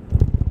girl.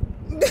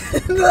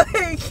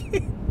 Like,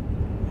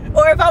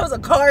 or if I was a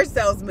car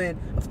salesman,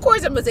 of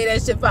course I'm gonna say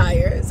that shit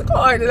fire. It's a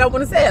car that I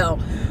want to sell.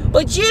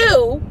 But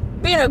you,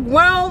 being a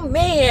grown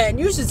man,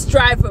 you should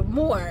strive for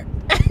more.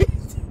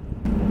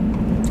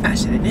 I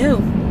should have knew.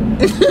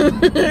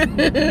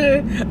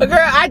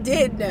 Girl, I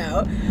did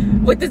know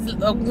with this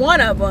one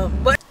of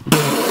them, but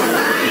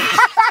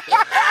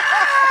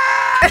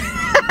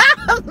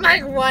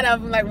like one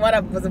of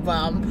them was a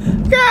bum.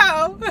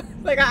 Girl,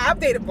 like, I've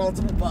dated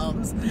multiple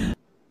bums.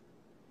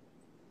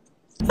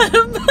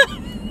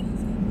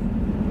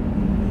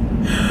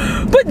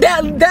 But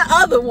that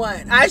other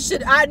one, I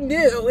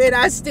knew, and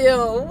I was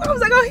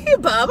like, oh, he a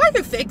bum, I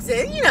can fix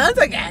it, you know, it's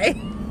okay.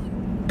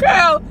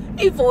 Girl,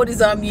 he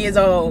 40-something years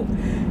old,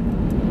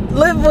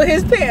 living with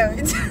his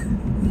parents.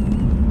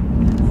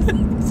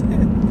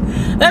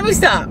 Let me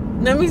stop.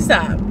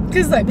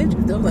 Cause like, bitch,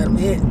 you don't let him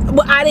in.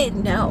 Well, I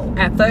didn't know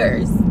at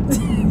first.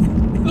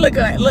 look,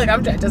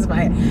 I'm trying to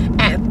justify it.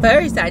 At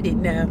first, I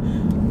didn't know.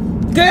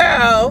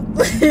 Girl,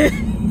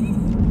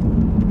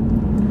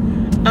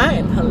 I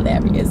am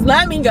hilarious.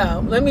 Let me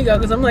go,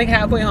 cause I'm like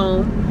halfway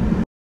home.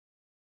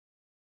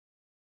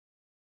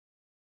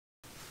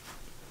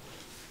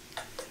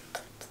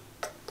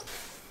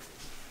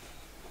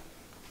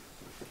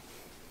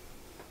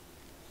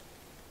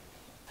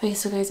 Okay,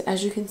 so guys,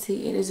 as you can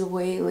see, it is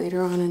way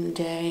later on in the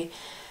day.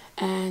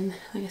 And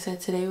like I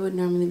said, today would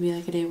normally be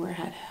like a day where I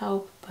had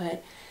help,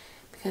 but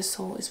because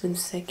Soul has been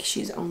sick,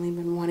 she's only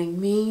been wanting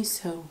me,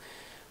 so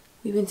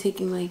we've been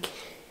taking like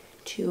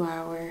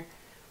 2-hour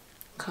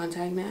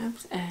contact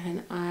naps,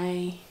 and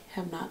I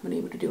have not been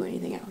able to do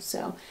anything else.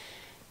 So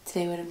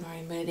today would have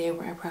normally been a day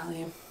where I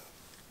probably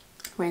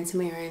ran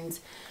some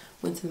errands,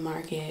 went to the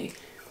market,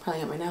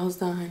 probably got my nails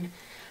done.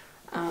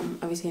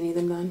 Obviously I need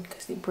them done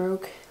because they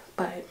broke,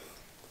 but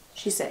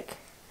she's sick.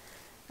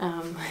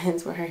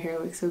 Hence why her hair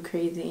looks so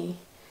crazy.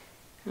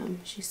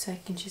 She's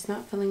sick and she's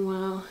not feeling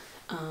well.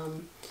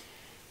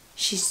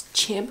 She's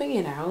champing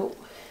it out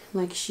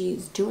Like,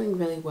 she's doing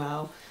really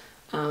well.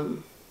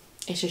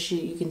 It's just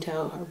you can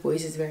tell her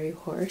voice is very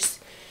hoarse,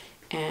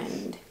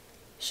 and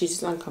she's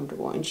just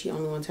uncomfortable, and she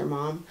only wants her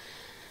mom.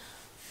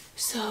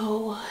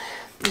 So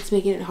it's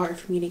making it hard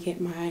for me to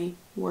get my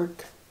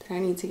work that I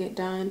need to get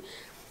done,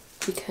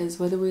 because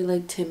whether we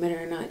like timid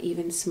or not,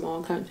 even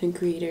small content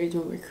creators,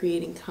 when we're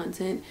creating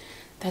content,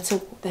 that's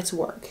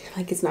work.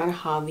 Like, it's not a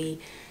hobby.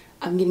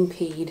 I'm getting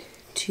paid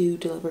to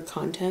deliver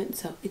content,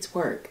 so it's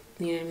work.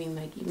 You know what I mean?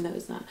 Like, even though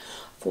it's not a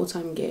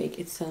full-time gig,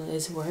 it still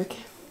is work.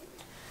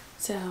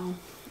 So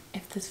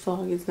if this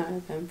vlog is not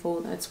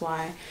eventful, that's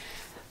why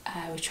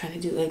I was trying to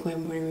do like my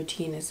morning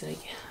routine is like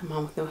a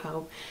mom with no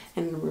help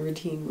and a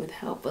routine with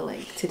help. But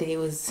like today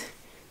was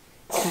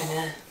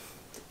kind of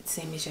the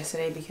same as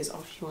yesterday because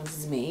all she wants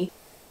is me.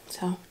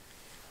 So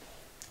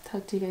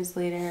talk to you guys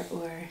later,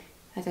 or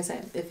like I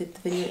said, if the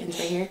video ends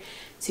right here,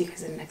 see you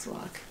guys in the next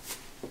vlog.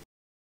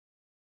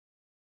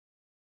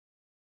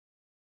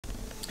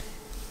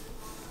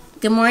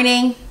 Good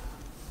morning.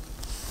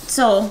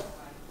 So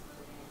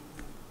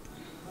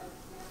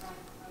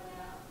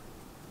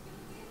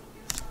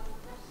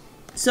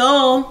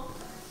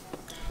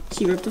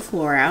she ripped the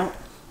floor out.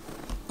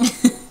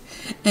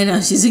 And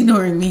now she's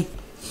ignoring me.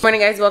 Morning,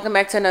 guys. Welcome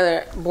back to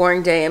another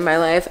boring day in my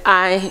life.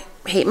 I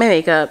hate my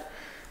makeup.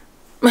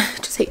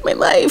 Just hate my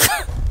life.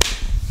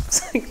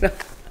 It's like, no.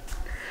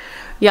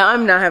 Yeah,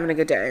 I'm not having a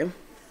good day.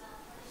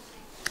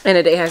 And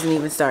the day hasn't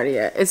even started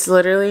yet. It's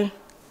literally,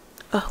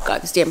 oh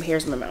God, this damn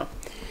hair's in my mouth.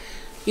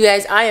 You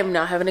guys, I am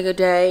not having a good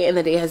day, and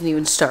the day hasn't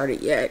even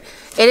started yet.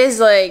 It is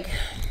like,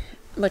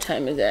 what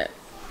time is it?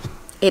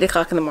 8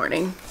 o'clock in the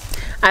morning.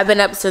 I've been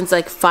up since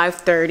like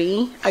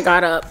 5:30. I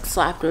got up,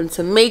 slapped on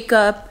some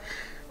makeup,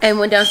 and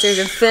went downstairs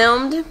and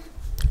filmed.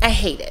 I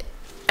hate it.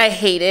 I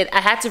hate it.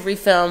 I had to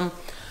refilm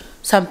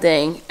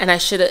something, and I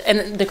should have.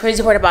 And the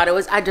crazy part about it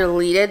was I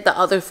deleted the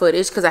other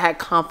footage because I had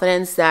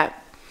confidence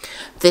that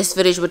this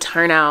footage would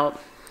turn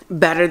out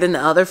better than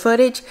the other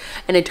footage,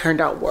 and it turned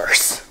out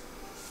worse.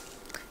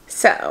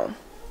 So,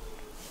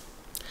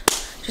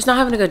 just not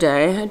having a good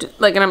day. And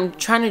I'm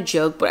trying to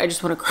joke, but I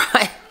just want to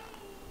cry.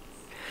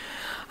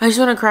 I just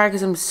want to cry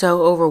because I'm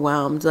so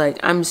overwhelmed. Like,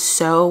 I'm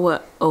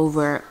so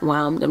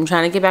overwhelmed. I'm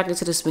trying to get back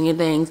into the swing of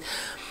things.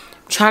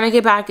 I'm trying to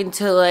get back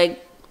into,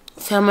 like,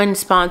 filming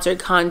sponsored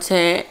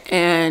content.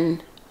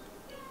 And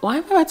why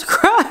am I about to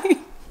cry?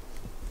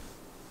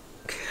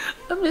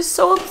 I'm just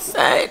so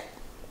upset.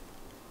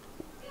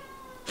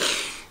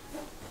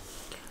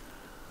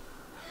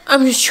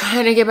 I'm just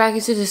trying to get back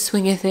into the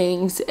swing of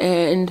things.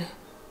 And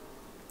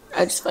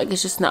I just feel like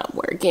it's just not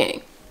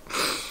working.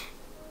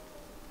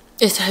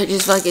 It's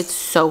just like it's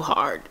so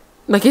hard.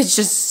 Like, it's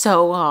just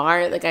so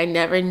hard. Like, I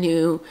never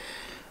knew.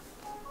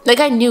 Like,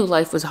 I knew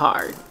life was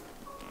hard.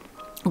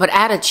 But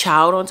add a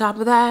child on top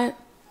of that.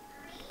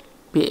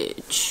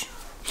 Bitch.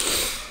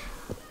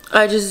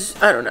 I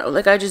don't know.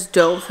 Like, I just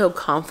don't feel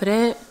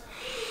confident.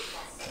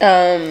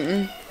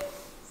 I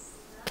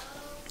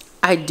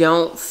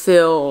don't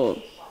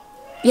feel.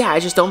 Yeah, I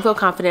just don't feel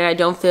confident. I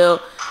don't feel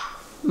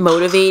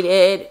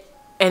motivated.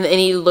 And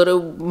any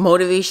little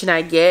motivation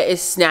I get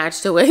is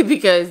snatched away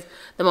because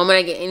the moment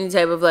I get any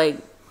type of like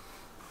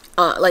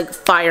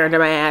fire under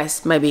my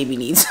ass, my baby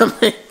needs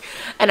something.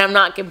 And I'm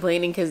not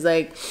complaining because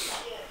like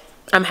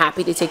I'm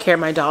happy to take care of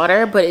my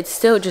daughter, but it's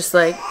still just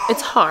like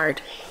it's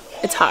hard.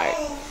 It's hard.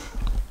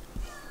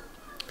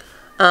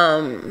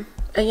 And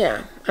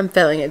yeah, I'm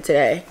feeling it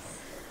today.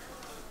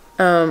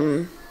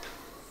 I'm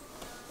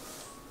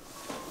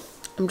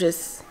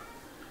just,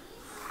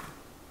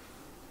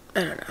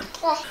 I don't know.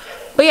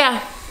 But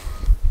yeah,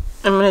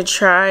 I'm going to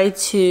try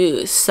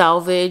to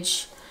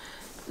salvage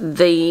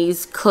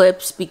these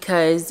clips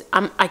because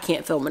I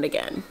can't film it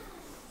again.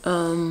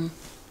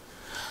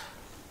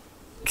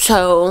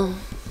 So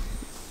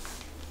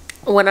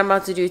what I'm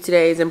about to do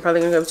today is I'm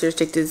probably going to go upstairs,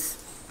 take this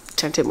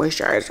tinted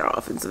moisturizer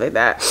off and stuff like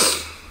that.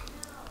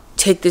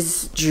 Take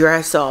this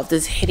dress off,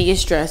 this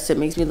hideous dress that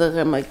makes me look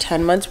like I'm like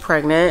 10 months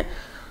pregnant.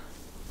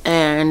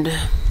 And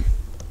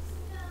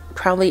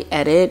probably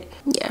edit.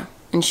 Yeah.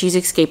 And she's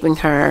escaping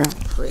her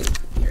play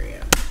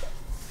area.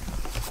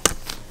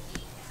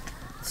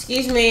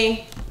 Excuse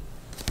me.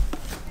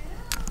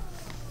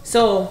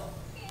 So,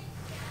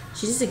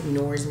 she just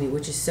ignores me,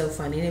 which is so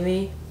funny to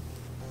me.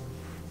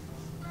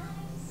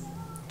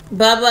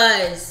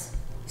 Bubba's.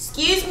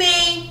 Excuse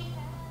me.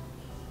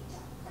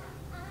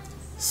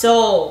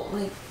 So,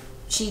 like,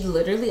 she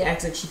literally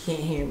acts like she can't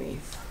hear me.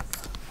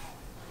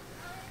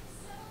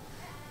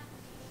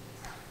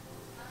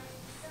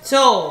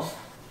 So,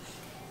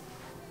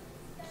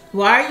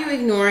 why are you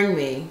ignoring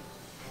me?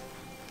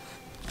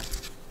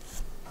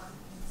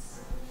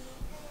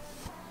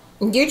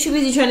 You're too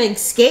busy trying to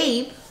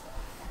escape.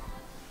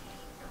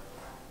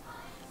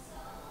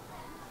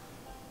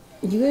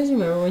 You guys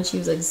remember when she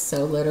was like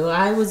so little?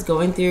 I was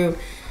going through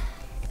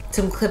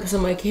some clips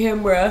on my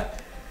camera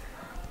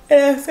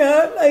and I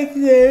found like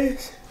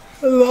this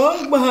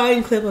long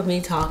behind clip of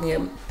me talking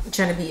and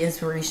trying to be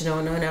inspirational,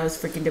 and I was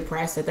freaking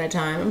depressed at that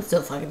time. I'm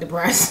still fucking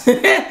depressed.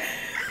 And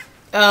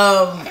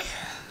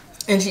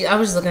And I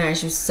was looking at her,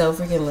 she was so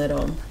freaking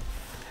little.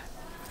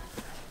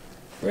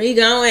 Where you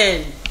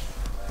going?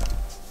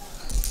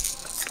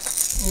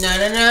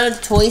 No.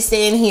 Toys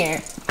stay in here.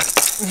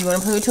 If you want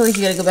to play with toys,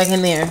 you gotta go back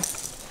in there.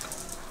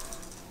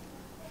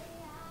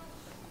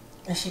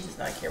 And she does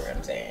not hear what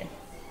I'm saying.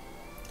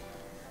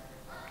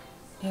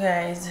 You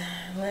guys,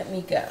 let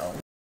me go.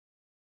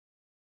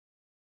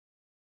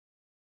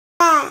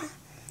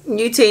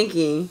 You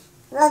tinky.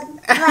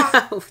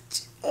 Ouch.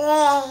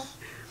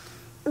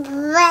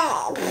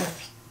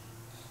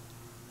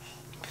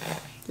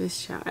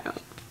 This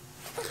child.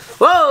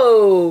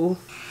 Whoa!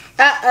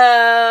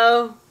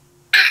 Uh-oh.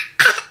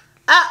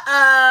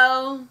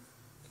 Uh-oh.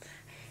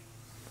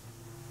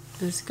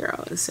 This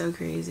girl is so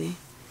crazy.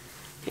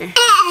 Here.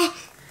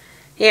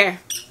 Here.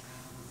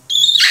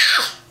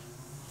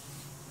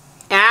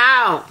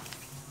 Ow.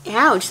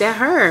 Ouch, that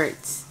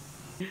hurts.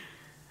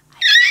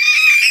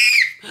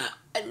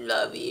 I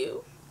love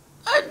you.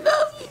 I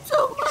love you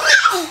so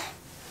much.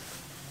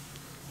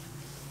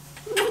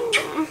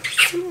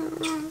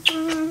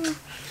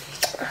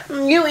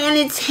 You and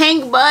the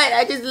tank butt.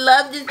 I just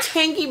love the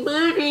tanky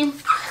booty.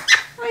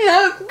 I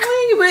love the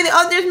tanky booty.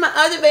 Oh, there's my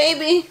other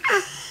baby.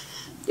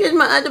 Here's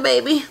my other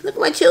baby. Look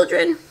at my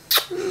children.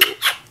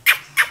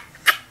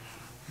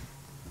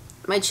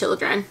 My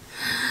children.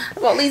 I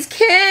have all these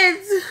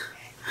kids.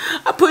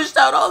 I pushed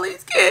out all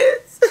these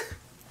kids.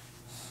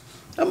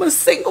 I'm a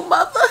single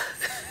mother.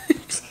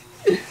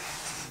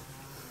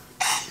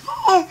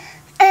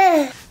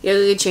 Yeah,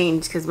 we get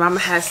changed because Mama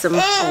has some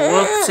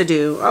work to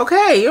do.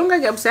 Okay, you don't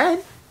gotta get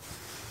upset.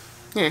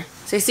 Here,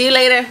 say see you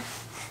later.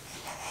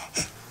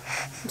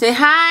 Say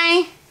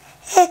hi.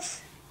 Hi,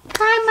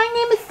 my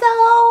name is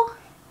So.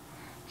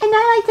 And I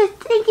like to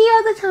thank you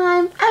all the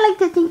time. I like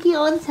to thank you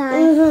all the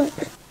time.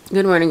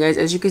 Good morning, guys.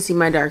 As you can see,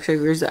 my dark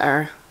circles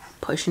are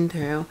pushing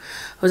through. I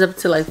was up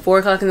till like 4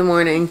 o'clock in the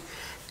morning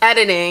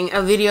editing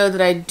a video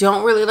that I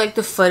don't really like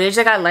the footage.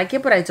 Like, I like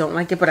it, but I don't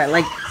like it, but I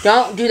like.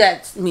 Don't do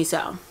that to me,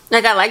 So.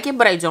 Like, I like it,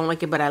 but I don't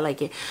like it, but I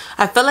like it.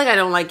 I feel like I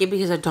don't like it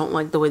because I don't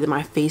like the way that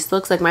my face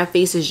looks. Like, my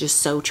face is just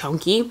so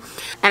chunky.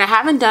 And I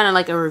haven't done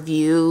like a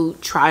review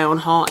try on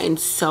haul in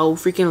so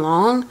freaking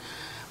long.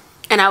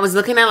 And I was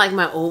looking at like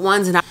my old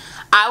ones and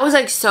I was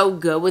like so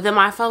good with them.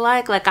 I felt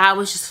like I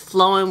was just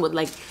flowing with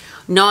like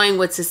knowing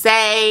what to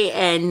say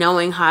and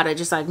knowing how to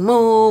just like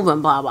move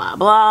and blah, blah,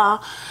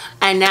 blah.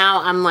 And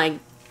now I'm like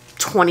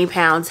 20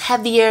 pounds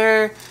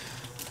heavier.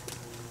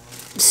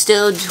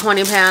 Still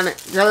 20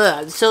 pounds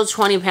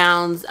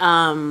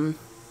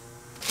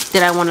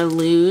that I want to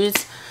lose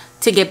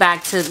to get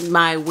back to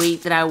my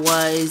weight that I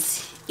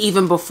was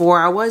even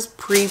before I was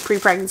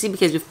pre-pregnancy,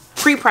 because with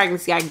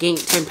pre-pregnancy I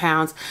gained 10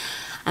 pounds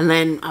and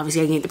then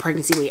obviously I gained the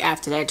pregnancy weight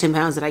after that, 10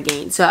 pounds that I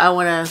gained. So I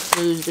want to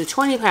lose the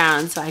 20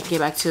 pounds so I can get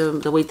back to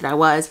the weight that I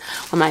was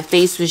when my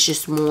face was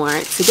just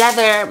more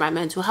together, my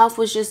mental health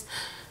was just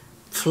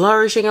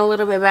flourishing a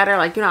little bit better.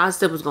 Like, you know, I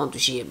still was going through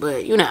shit,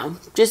 but you know,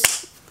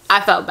 just I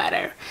felt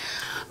better.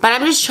 But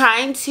I'm just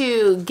trying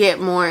to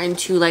get more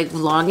into like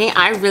vlogging.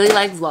 I really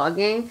like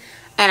vlogging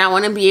and I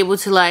want to be able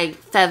to like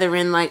feather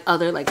in like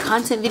other like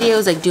content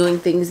videos, like doing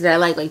things that I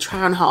like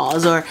try on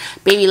hauls or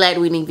baby led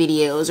weaning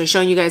videos, or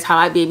showing you guys how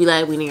I baby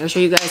led weaning, or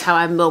show you guys how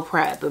I meal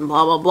prep and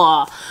blah blah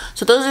blah.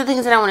 So those are the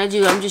things that I want to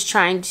do. I'm just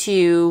trying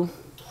to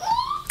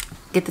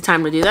get the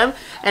time to do them.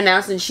 And now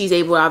since she's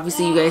able,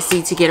 obviously you guys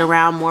see, to get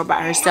around more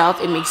by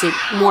herself, it makes it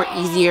more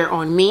easier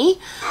on me.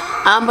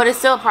 But it's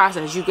still a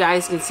process. You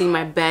guys can see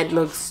my bed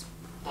looks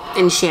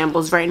in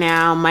shambles right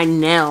now. My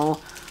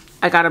nail,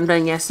 I got them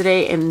done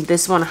yesterday and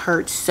this one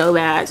hurts so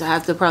bad, so I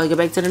have to probably go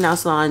back to the nail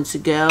salon to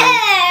go.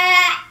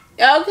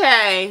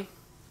 Okay,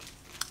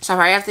 so I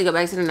probably have to go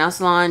back to the nail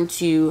salon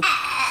to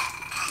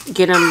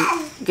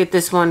get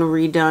this one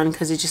redone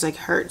because it just like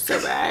hurts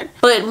so bad.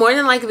 But more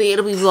than likely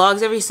it'll be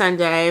vlogs every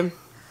Sunday,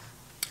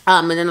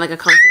 and then like a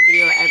content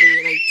video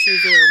every like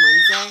Tuesday or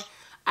Wednesday.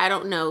 I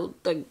don't know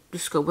like the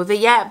scope of it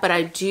yet, but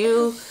I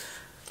don't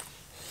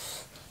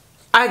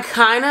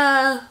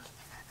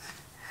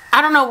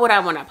know what I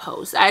want to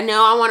post. I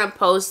know I want to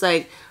post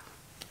like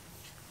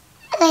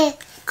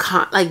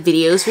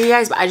videos for you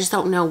guys, but I just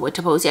don't know what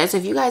to post yet. So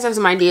if you guys have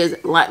some ideas,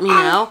 let me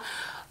know.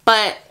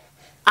 But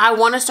I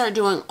want to start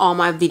doing all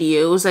my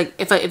videos, like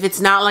if it's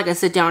not like a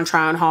sit down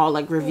try on haul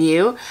like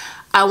review,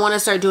 I want to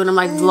start doing them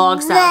like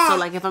vlog style. So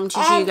like if I'm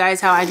teaching you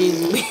guys how I do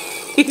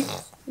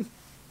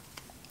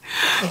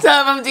so if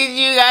I'm teaching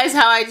you guys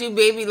how I do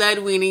baby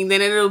led weaning,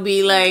 then it'll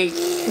be like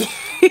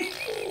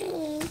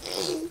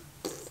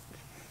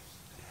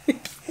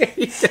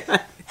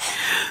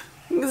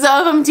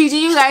so if I'm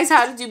teaching you guys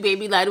how to do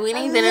baby led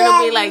weaning, then it'll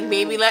be like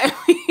baby led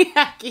weaning.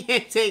 I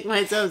can't take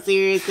myself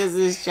serious because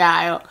this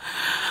child.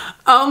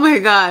 Oh my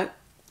god.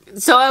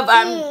 So if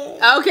I'm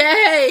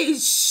okay,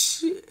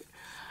 shh.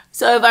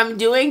 So if I'm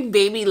doing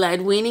baby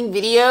led weaning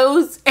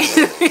videos,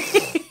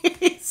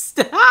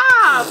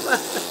 stop.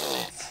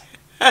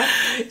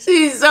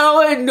 She's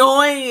so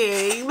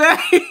annoying.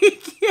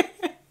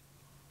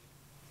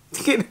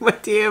 Getting my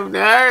damn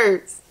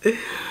nerves.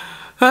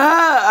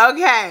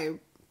 Okay.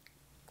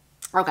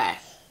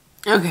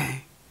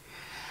 Okay.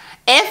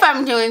 If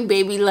I'm doing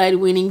baby-led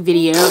weaning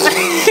videos.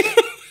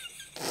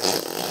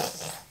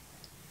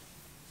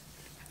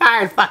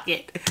 Alright, fuck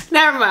it.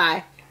 Never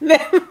mind.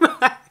 Never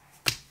mind.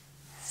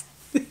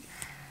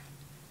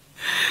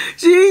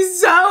 She's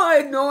so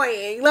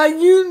annoying. Like,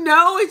 you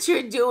know what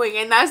you're doing.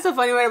 And that's the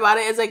funny part about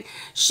it. It's like,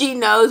 she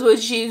knows what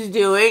she's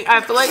doing.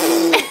 I feel like...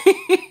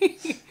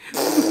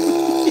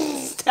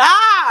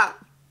 Stop!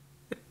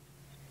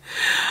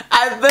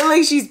 I feel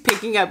like she's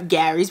picking up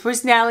Gary's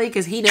personality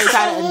because he knows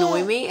how to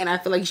annoy me. And I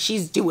feel like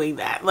she's doing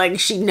that. Like,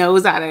 she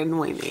knows how to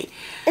annoy me.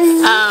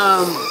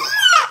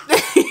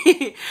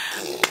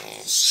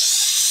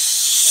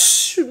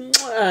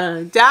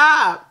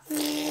 Stop.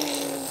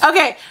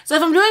 Okay, so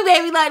if I'm doing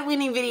baby-led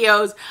weaning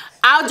videos,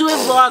 I'll do a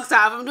vlog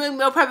style. If I'm doing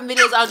meal prepping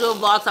videos, I'll do a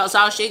vlog style. So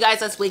I'll show you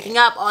guys us waking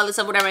up, all this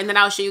stuff, whatever, and then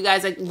I'll show you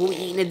guys like what we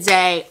eat in a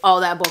day, all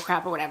that bull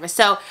crap or whatever.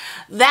 So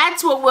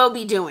that's what we'll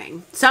be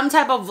doing. Some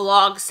type of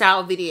vlog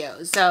style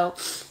videos. So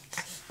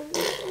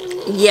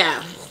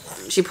yeah.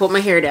 She pulled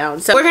my hair down.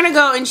 So we're gonna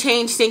go and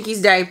change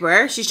Stinky's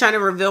diaper. She's trying to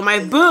reveal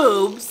my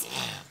boobs.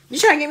 You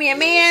trying to get me a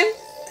man?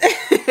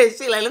 She's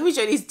like, let me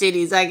show these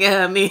titties so I get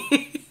her a man.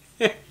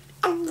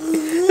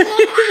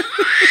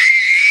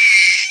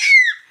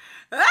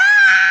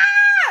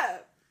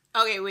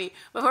 Okay, wait.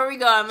 Before we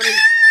go, I'm gonna.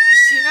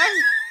 She knows.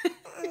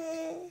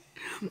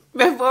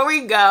 Before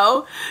we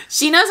go,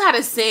 she knows how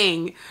to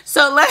sing.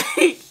 So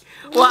like,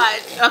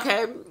 what?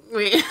 Okay,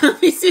 wait.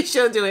 Let me see if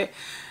she'll do it.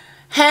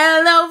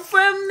 Hello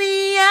from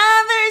the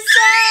other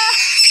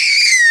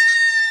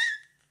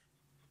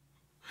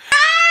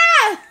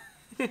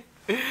side.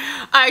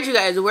 Alright, you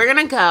guys, we're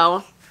gonna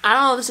go. I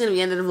don't know if this is gonna be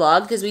the end of the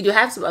vlog because we do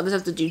have some other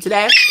stuff to do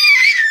today.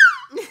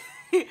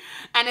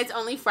 And it's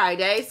only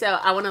Friday, so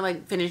I want to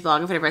like finish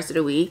vlogging for the rest of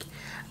the week.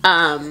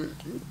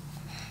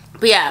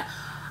 But yeah,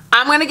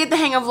 I'm gonna get the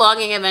hang of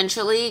vlogging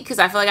eventually because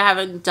I feel like I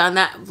haven't done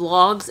that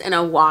vlogs in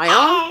a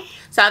while.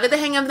 So I'll get the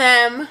hang of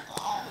them.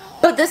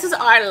 But this is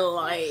our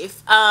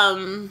life.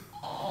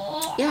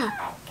 Yeah.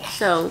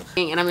 So,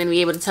 and I'm gonna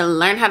be able to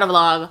learn how to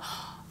vlog.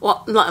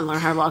 Well, not learn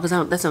how to vlog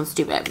because that sounds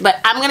stupid.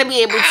 But I'm gonna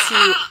be able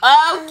to.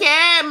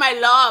 Okay, my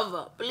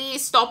love,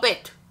 please stop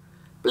it.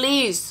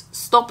 Please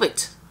stop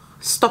it.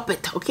 Stop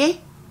it,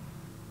 okay?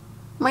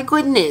 My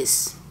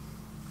goodness.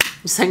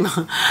 Just like,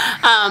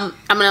 I'm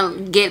gonna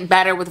get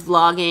better with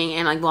vlogging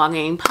and like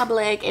vlogging in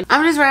public. And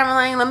I'm just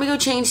rambling. Let me go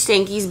change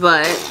Stinky's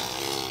butt.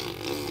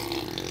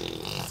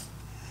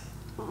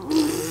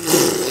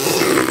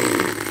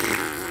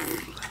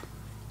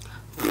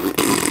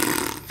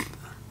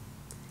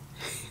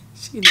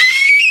 She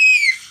likes it.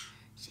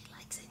 She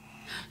likes it.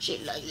 She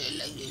likes it,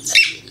 likes it,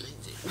 likes it,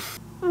 likes it.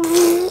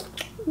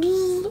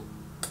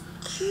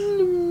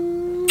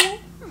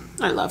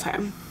 I love her.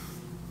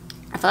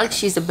 I feel like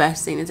she's the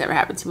best thing that's ever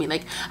happened to me.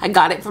 Like, I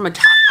got her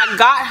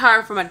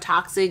from a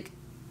toxic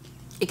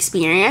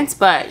experience,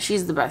 but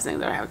she's the best thing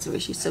that ever happened to me.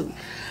 She's so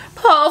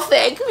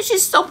perfect.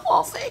 She's so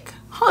perfect.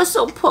 Oh,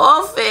 so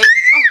perfect.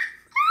 Oh.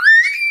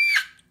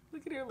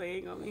 Look at her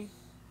laying on me.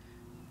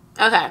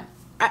 Okay.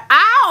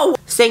 Ow!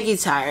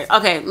 Stinky's tired.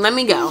 Okay, let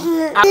me go.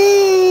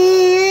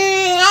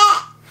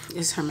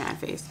 It's her mad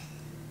face.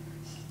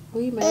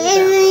 What are you mad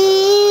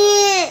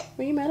about?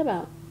 What are you mad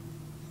about?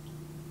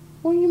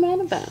 What are you mad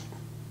about?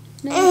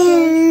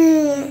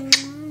 No,